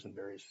owners and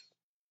various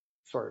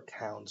sort of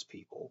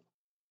townspeople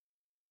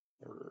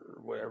or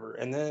whatever.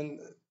 And then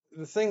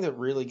the thing that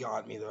really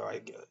got me though,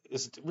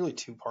 is really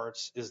two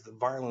parts. Is the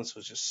violence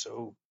was just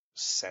so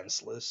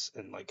senseless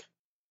and like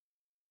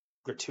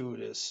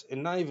gratuitous,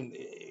 and not even,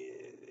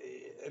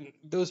 and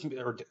those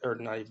are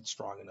not even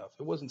strong enough.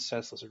 It wasn't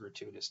senseless or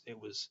gratuitous. It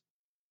was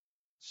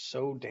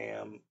so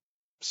damn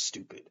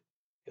stupid.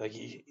 Like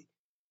he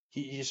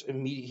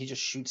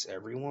just shoots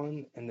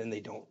everyone, and then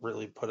they don't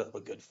really put up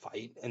a good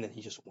fight, and then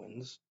he just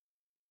wins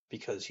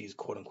because he's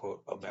quote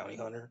unquote a bounty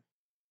hunter.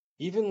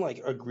 Even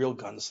like a real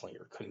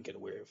gunslinger couldn't get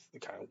away with the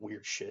kind of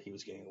weird shit he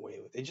was getting away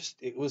with.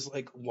 It was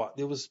like what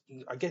it was.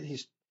 I get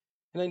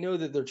and I know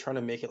that they're trying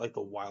to make it like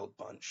the Wild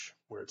Bunch,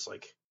 where it's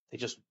like they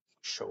just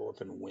show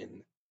up and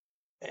win,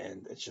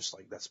 and it's just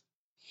like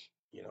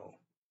you know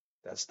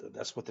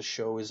that's what the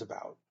show is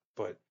about.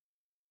 But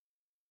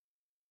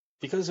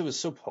because it was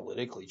so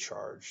politically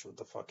charged with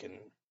the fucking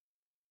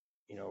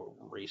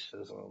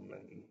racism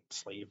and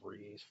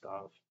slavery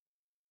stuff,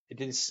 it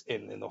did,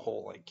 and the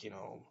whole like you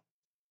know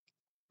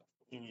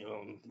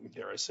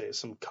dare I say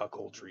some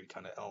cuckoldry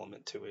kind of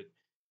element to it.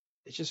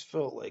 It just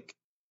felt like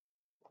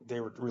they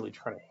were really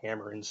trying to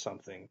hammer in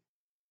something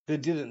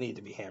that didn't need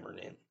to be hammered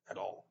in at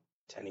all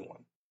to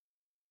anyone.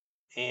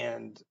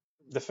 And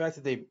the fact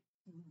that they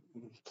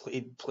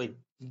played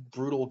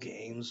brutal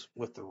games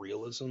with the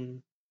realism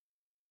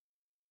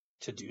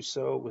to do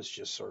so was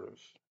just sort of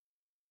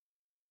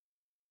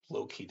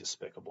low key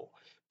despicable.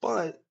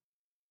 But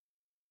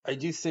I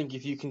do think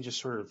if you can just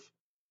sort of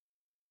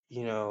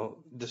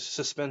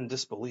suspend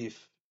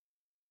disbelief,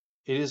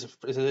 it is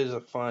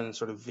a fun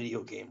sort of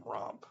video game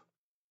romp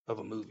of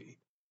a movie.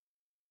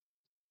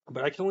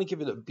 But I can only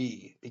give it a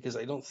B because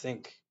I don't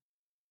think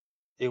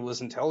it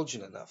was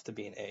intelligent enough to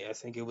be an A. I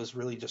think it was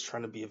really just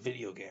trying to be a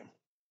video game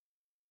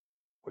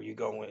where you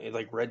go in,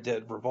 like Red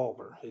Dead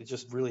Revolver. It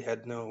just really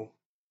had no.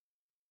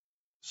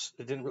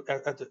 It didn't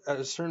at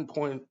a certain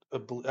point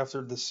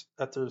after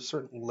a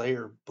certain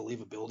layer of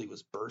believability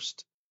was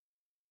burst.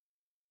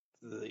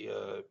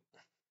 The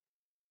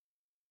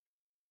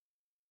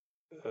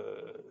uh,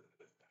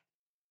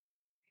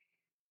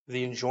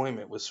 the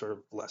enjoyment was sort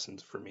of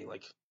lessened for me,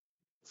 like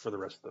for the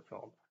rest of the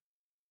film.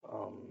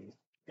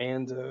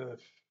 And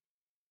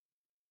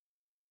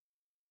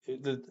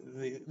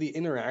the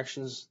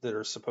interactions that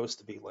are supposed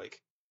to be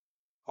like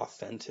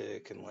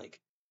authentic and like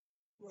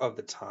of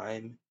the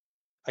time.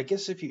 I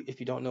guess if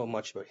you don't know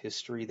much about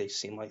history, they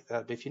seem like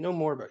that. But if you know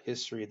more about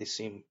history, they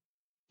seem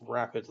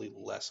rapidly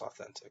less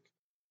authentic.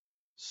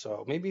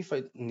 So maybe if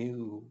I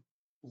knew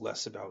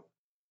less about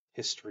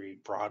history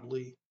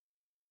broadly,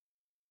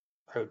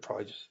 I would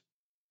probably just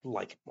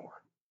like it more.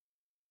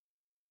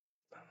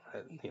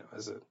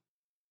 As a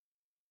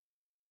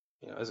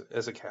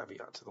as a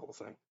caveat to the whole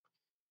thing.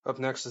 Up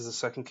next is the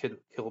second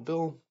Kill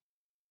Bill.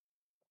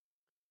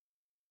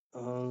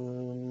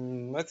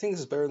 I think this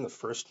is better than the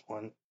first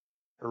one.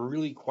 I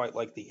really quite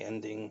like the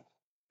ending,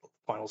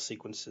 final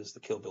sequences, the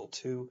Kill Bill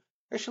 2.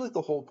 I actually like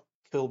the whole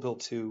Kill Bill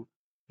 2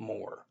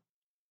 more,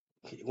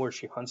 where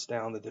she hunts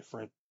down the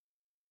different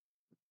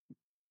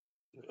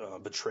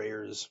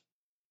betrayers,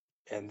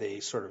 and they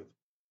sort of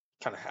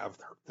kind of have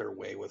their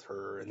way with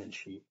her, and then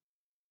she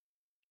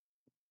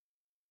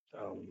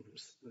um,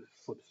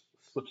 slips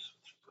slips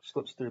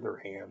slips through their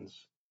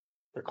hands,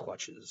 their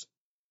clutches,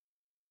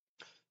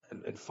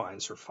 and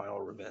finds her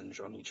final revenge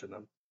on each of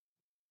them.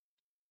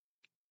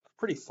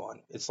 Pretty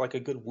fun. It's like a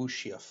good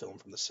wuxia film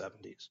from the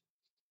 70s. It's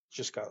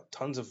just got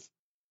tons of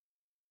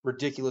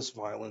ridiculous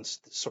violence,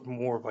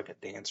 more of like a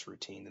dance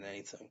routine than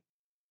anything.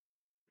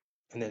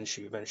 And then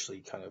she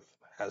eventually kind of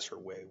has her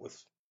way with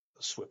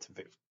a swift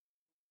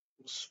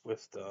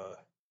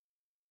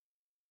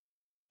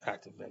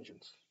act of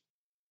vengeance.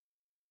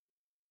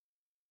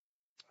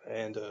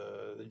 And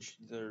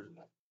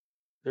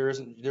there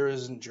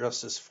isn't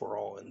justice for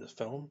all in the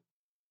film.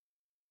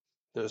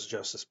 There's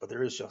justice, but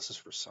there is justice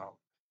for some,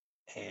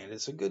 and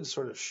it's a good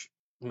sort of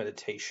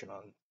meditation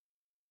on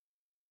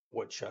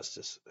what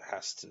justice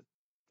has to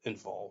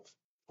involve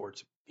for it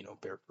to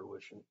bear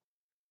fruition.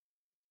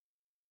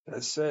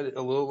 That said,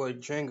 a little like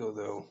Django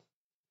though,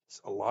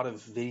 it's a lot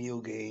of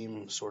video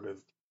game sort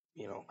of,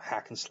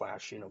 hack and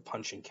slash,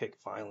 punch and kick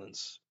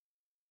violence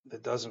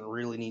that doesn't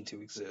really need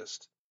to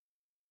exist.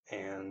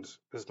 And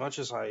as much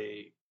as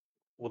I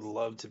would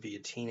love to be a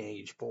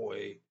teenage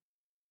boy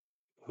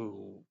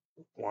who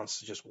wants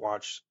to just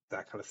watch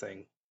that kind of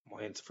thing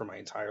for my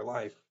entire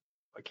life,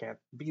 I can't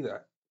be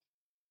that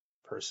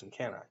person,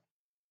 can I?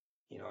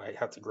 I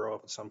have to grow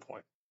up at some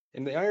point.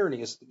 And the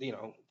irony is,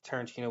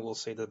 Tarantino will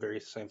say the very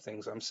same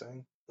things I'm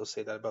saying. He'll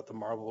say that about the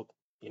Marvel,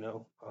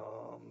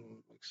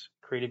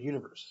 creative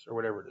universe or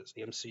whatever it is,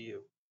 the MCU.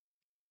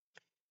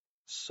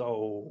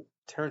 So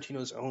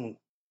Tarantino's own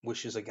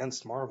wishes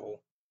against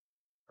Marvel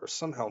are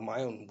somehow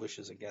my own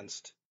wishes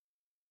against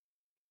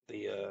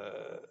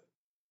the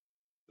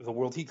the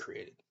world he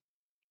created,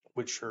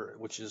 which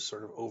is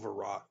sort of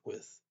overwrought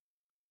with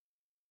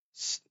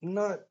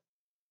not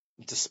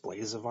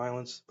displays of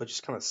violence, but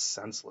just kind of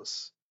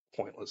senseless,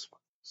 pointless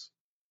violence.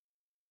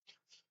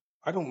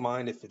 I don't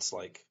mind if it's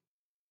like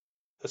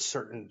a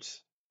certain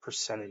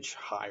percentage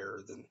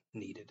higher than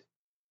needed,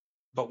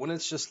 but when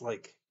it's just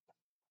like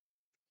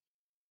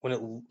when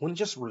it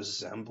just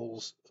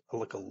resembles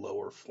like a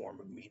lower form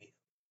of media,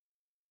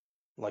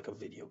 like a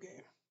video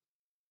game,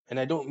 and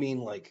I don't mean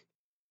like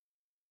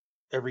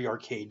every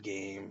arcade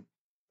game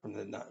from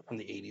the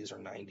 80s or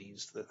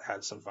 90s that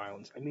had some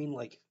violence. I mean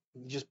like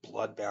just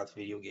bloodbath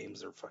video games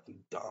that are fucking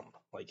dumb,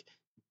 like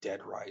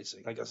Dead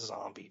Rising, like a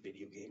zombie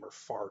video game, or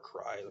Far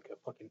Cry, like a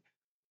fucking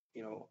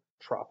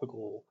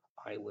tropical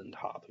island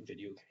hop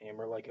video game,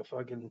 or like a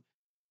fucking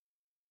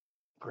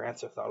Grand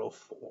Theft Auto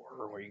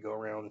 4, where you go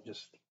around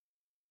just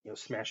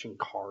smashing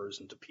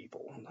cars into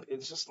people.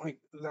 It's just like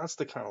that's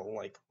the kind of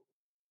like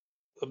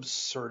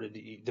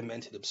absurdity,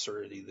 demented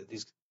absurdity that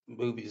these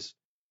movies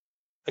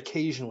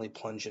occasionally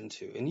plunge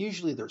into, and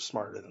usually they're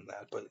smarter than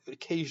that. But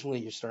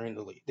occasionally you're starting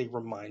to they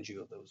remind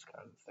you of those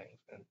kind of things,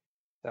 and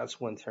that's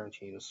when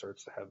Tarantino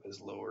starts to have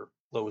his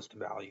lowest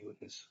value in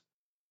his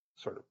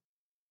sort of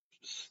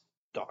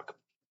stock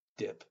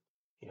dip,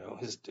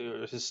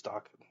 his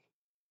stock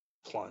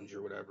plunge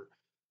or whatever.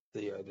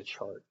 The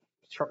chart,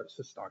 it's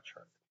the stock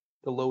chart.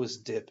 The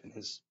lowest dip in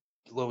his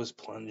lowest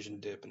plunge and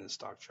dip in his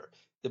stock chart.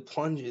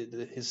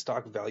 His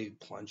stock value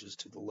plunges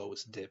to the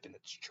lowest dip in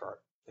its chart.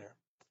 There,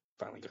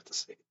 finally got to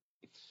say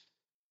it.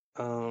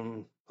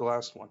 The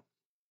last one.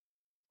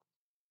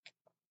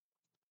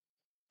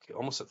 Okay,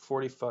 almost at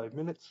 45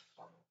 minutes.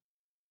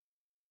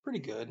 Pretty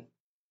good.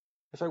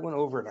 If I went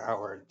over an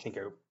hour, I think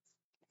I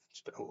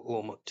spent a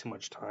little too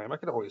much time. I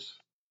could always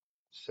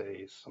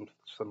say some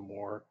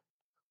more.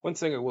 One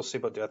thing I will say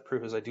about Death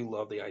Proof is I do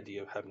love the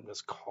idea of having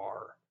this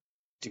car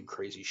do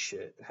crazy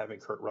shit, having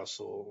Kurt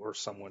Russell or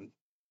someone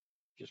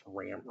just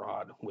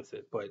ramrod with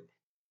it. But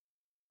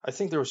I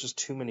think there was just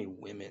too many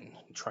women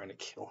trying to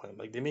kill him.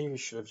 Like they maybe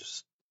should have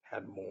just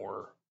had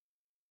more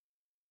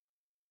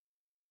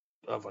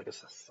of like a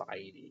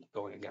society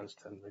going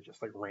against him. They're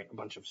just like a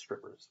bunch of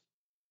strippers,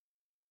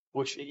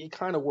 which it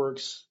kind of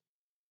works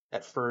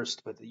at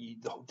first, but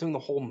doing the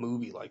whole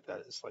movie like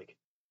that is like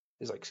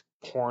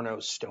porno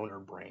stoner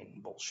brain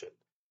bullshit.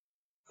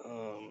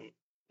 Um,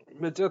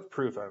 but Death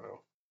Proof, I don't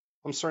know.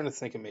 I'm starting to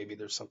think of maybe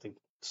there's a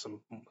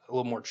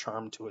little more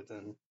charm to it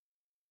than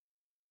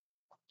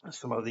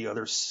some of the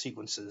other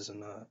sequences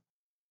in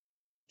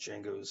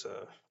Django's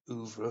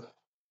oeuvre.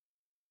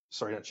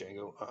 Sorry, not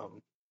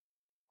Django.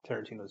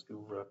 Tarantino's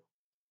oeuvre.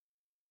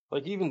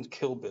 Like even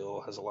Kill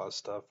Bill has a lot of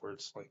stuff where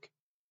it's like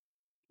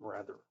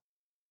rather,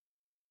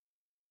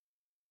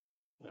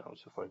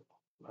 it's just like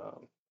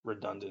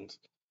redundant.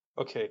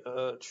 Okay,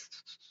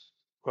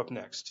 up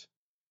next.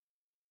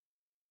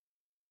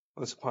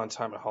 Once Upon a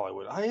Time in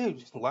Hollywood.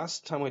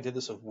 Last time I did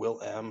this with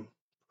Will M.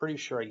 Pretty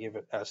sure I gave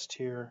it S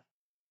tier.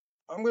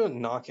 I'm gonna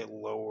knock it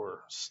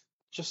lower,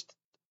 just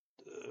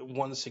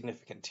one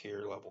significant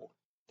tier level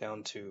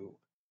down to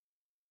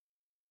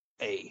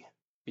A,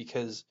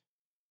 because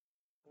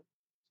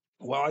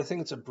while I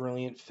think it's a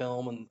brilliant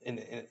film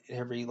in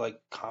every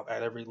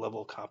at every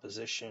level of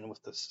composition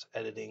with the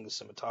editing, the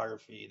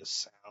cinematography, the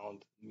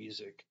sound,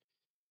 music,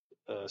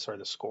 the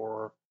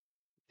score,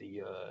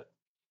 the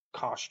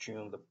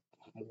costume, the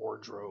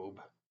wardrobe,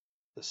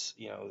 the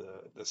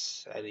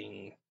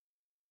setting,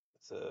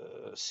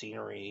 the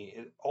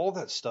scenery, all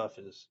that stuff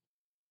is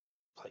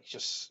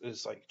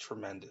like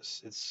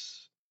tremendous.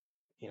 It's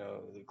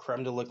the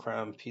creme de la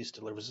creme, piece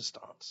de la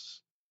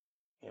resistance.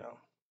 You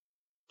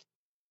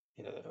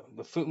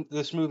know,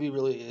 this movie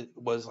really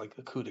was like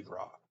a coup de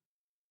grace.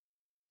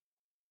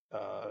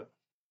 Uh,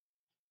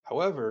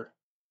 However,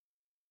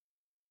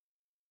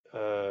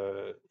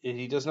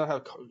 he does not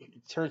have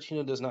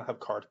Tarantino does not have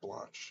carte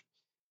blanche,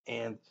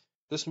 and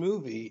this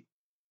movie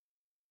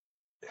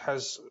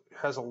has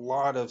a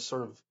lot of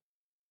sort of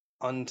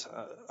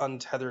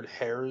untethered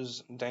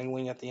hairs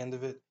dangling at the end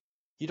of it.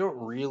 You don't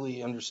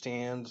really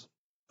understand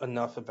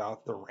enough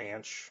about the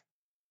ranch.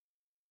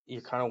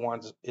 You kind of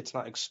want it's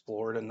not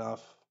explored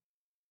enough,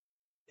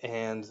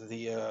 and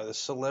the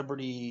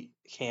celebrity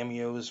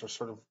cameos are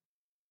sort of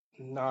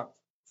not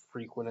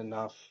frequent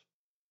enough.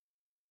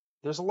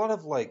 there's a lot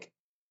of like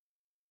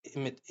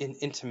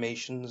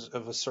intimations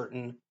of a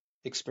certain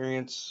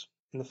experience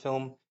in the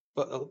film,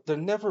 but they're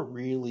never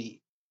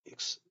really,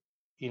 ex-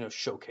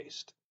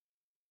 showcased.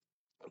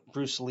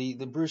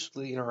 The Bruce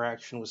Lee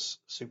interaction was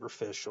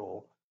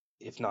superficial,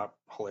 if not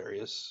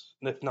hilarious,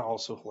 if not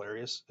also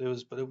hilarious.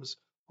 But it was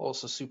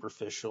also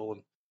superficial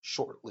and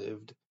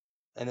short-lived.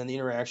 And then the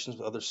interactions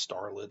with other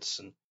starlets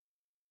and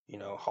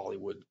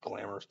Hollywood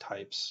glamour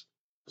types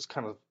was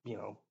kind of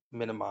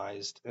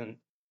minimized, and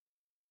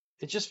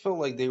it just felt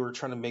like they were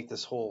trying to make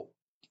this whole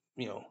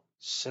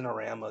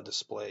cinerama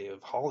display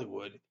of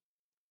Hollywood,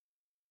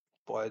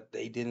 but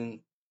they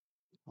didn't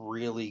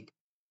really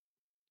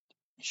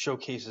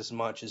showcase as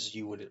much as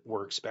you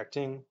were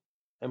expecting.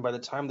 And by the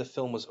time the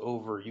film was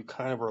over, you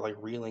kind of were like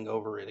reeling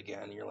over it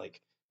again. And you're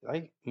like, did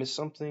I miss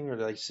something, or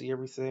did I see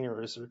everything,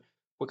 or is there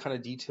what kind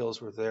of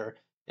details were there?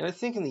 And I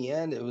think in the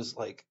end, it was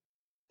like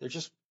there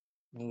just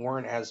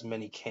weren't as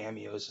many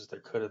cameos as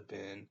there could have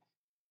been.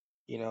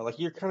 Like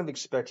you're kind of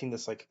expecting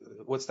this, like,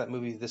 what's that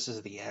movie? This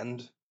Is the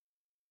End,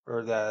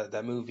 or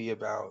that movie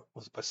about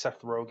was by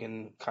Seth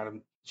Rogen, kind of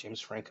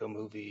James Franco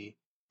movie,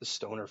 the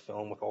stoner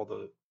film with all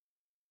the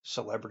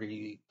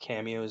celebrity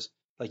cameos.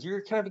 Like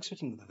you're kind of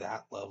expecting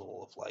that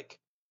level of like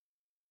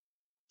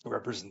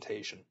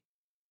representation,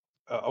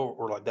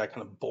 or like that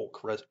kind of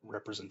bulk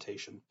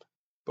representation.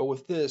 But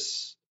with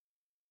this,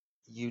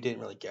 you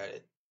didn't really get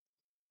it.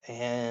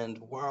 And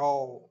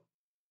while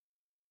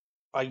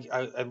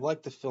I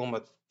liked the film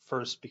at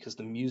first because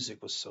the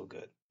music was so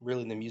good,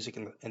 really the music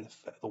and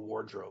the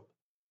wardrobe,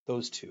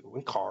 those two,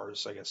 and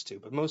cars, I guess too,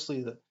 but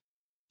mostly the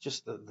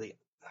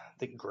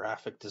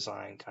graphic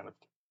design kind of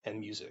and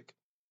music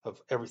of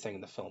everything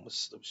in the film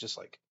was just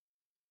like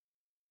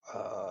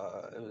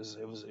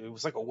it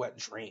was like a wet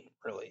dream,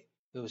 really.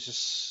 It was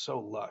just so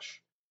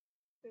lush.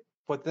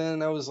 But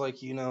then I was like,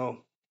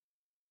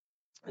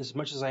 as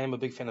much as I am a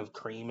big fan of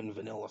cream and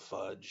vanilla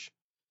fudge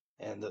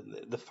and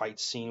the fight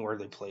scene where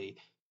they play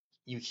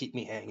 "You Keep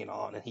Me Hanging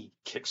On" and he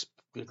kicks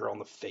the girl in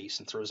the face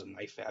and throws a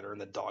knife at her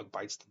and the dog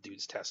bites the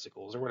dude's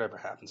testicles or whatever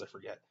happens, I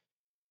forget.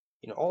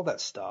 All that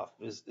stuff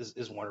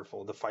is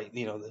wonderful. The fight,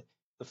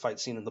 the fight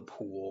scene in the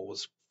pool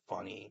was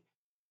funny.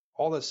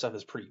 All that stuff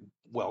is pretty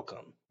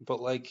welcome.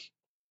 But like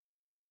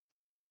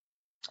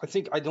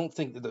I don't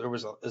think that there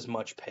was as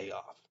much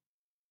payoff.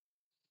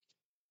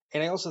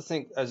 And I also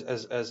think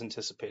as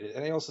anticipated.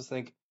 And I also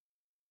think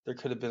there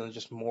could have been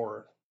just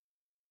more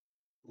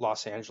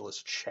Los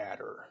Angeles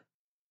chatter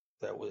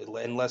that would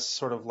and less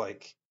sort of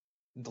like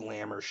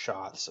glamour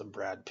shots of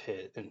Brad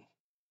Pitt and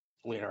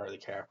Leonardo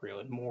DiCaprio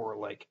and more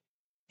like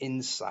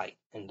insight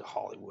into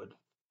Hollywood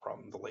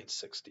from the late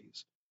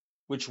 60s,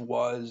 which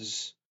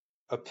was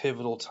a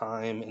pivotal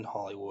time in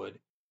Hollywood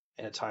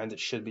and a time that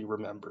should be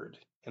remembered.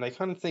 And I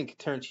kind of think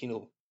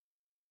Tarantino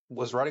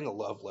was writing a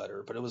love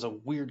letter, but it was a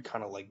weird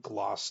kind of like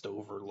glossed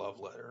over love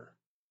letter.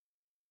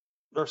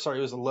 Or sorry,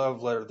 it was a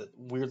love letter that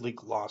weirdly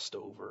glossed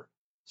over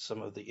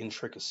some of the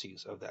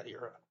intricacies of that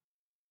era.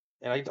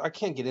 And I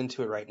can't get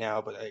into it right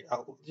now, but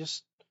I'll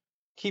just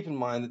keep in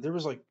mind that there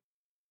was like,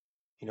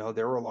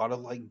 there were a lot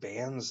of like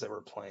bands that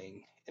were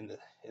playing in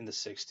the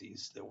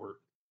 60s that were,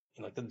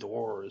 like the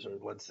Doors or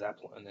Led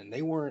Zeppelin, and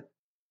they weren't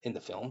in the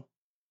film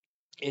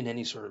in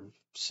any sort of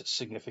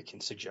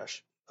significant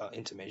suggestion,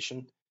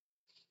 intimation.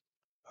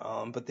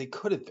 But they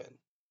could have been.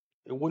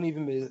 It wouldn't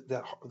even be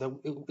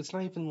it's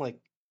not even like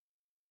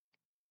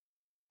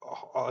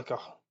a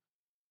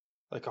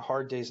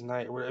hard day's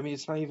night. Or I mean,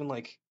 it's not even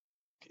like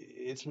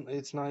it's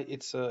not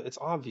it's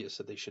obvious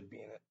that they should be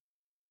in it.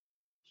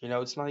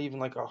 It's not even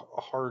like a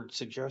hard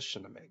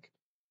suggestion to make.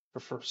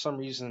 But for some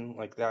reason,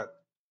 like that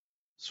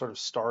sort of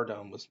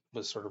stardom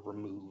was sort of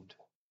removed.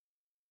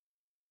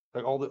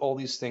 Like all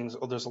these things.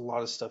 Oh, there's a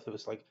lot of stuff that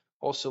was like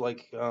also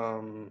like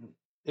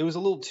it was a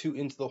little too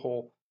into the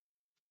whole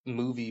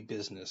movie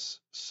business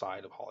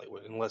side of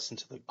Hollywood and less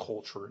into the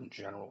culture and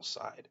general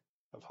side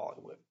of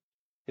Hollywood.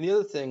 And the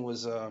other thing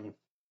was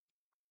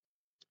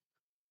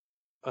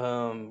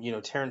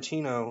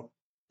Tarantino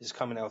is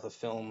coming out with a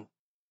film,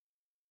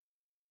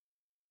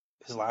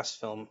 his last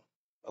film,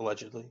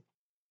 allegedly,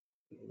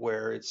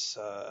 where it's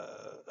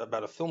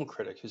about a film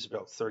critic who's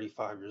about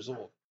 35 years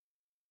old.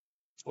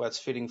 Well, that's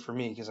fitting for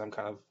me because I'm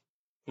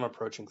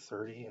approaching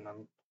 30 and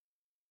I'm,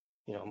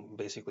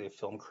 basically a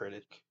film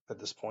critic at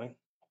this point.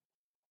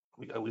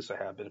 At least I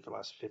have been for the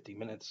last 50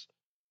 minutes.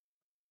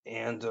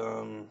 And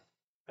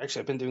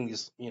actually, I've been doing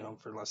these,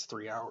 for the last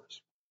 3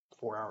 hours,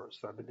 4 hours.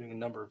 So I've been doing a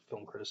number of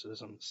film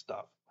criticism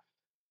stuff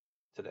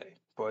today.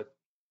 But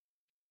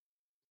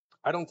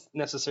I don't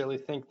necessarily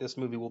think this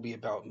movie will be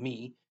about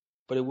me,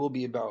 but it will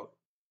be about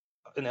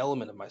an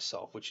element of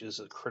myself, which is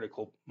a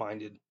critical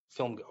minded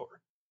film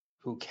goer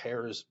who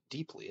cares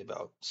deeply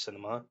about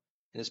cinema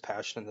and is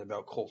passionate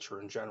about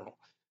culture in general.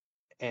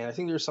 And I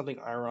think there's something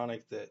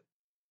ironic that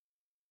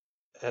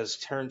as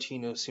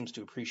Tarantino seems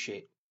to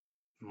appreciate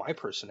my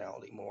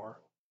personality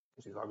more,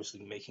 because he's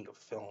obviously making a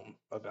film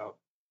about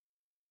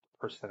the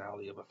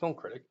personality of a film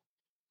critic,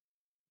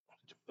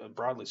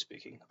 broadly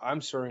speaking,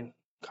 I'm starting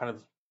kind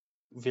of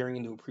veering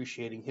into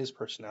appreciating his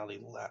personality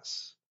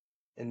less.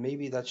 And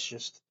maybe that's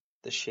just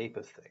the shape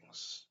of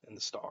things and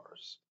the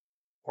stars.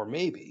 Or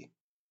maybe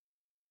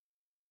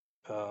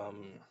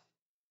um,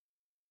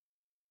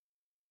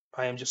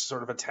 I am just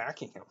sort of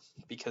attacking him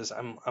because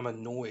I'm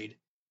annoyed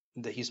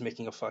that he's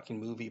making a fucking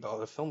movie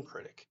about a film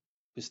critic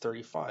who's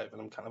 35,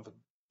 and I'm kind of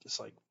just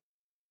like,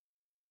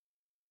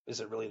 is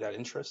it really that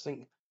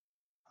interesting?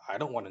 I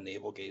don't want to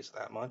navel gaze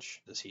that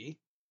much. Does he?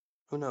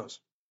 Who knows?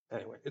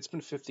 Anyway, it's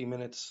been 50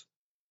 minutes.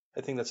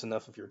 I think that's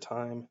enough of your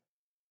time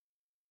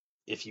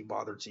if you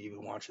bothered to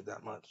even watch it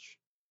that much.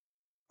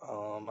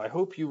 I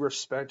hope you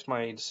respect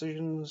my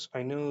decisions.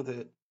 I know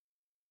that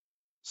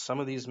some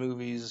of these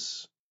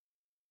movies,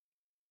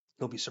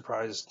 you'll be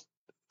surprised,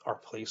 are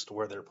placed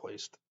where they're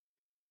placed.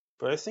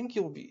 But I think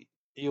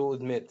you'll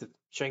admit that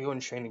Django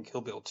Unchained and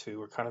Kill Bill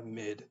 2 are kind of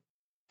mid.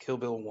 Kill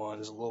Bill 1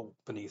 is a little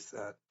beneath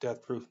that.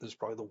 Death Proof is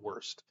probably the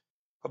worst.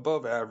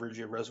 Above average,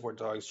 you have Reservoir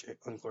Dogs,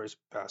 Inglourious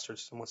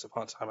Basterds, and Once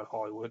Upon a Time in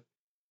Hollywood.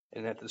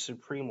 And at the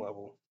supreme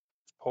level,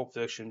 Pulp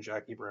Fiction,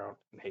 Jackie Brown,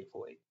 and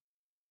Hateful Eight.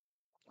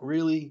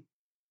 Really,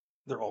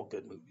 they're all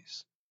good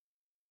movies.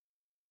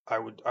 I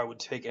would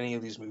take any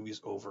of these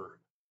movies over,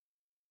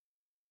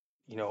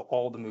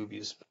 all the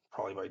movies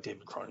probably by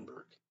David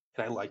Cronenberg.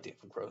 And I like David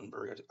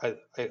Cronenberg.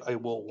 I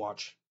will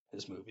watch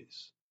his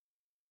movies.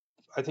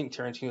 I think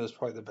Tarantino is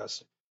probably the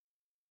best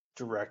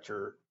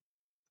director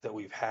that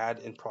we've had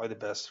and probably the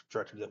best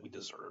director that we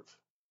deserve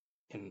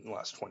in the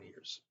last 20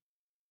 years.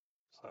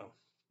 So,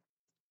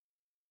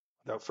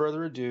 without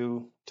further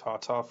ado,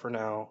 ta-ta for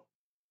now.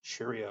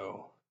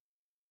 Cheerio.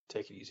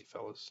 Take it easy,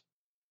 fellas.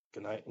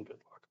 Good night and good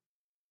luck.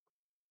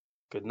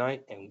 Good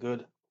night and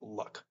good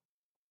luck.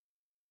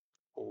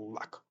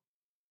 Luck.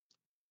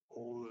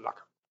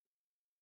 Luck.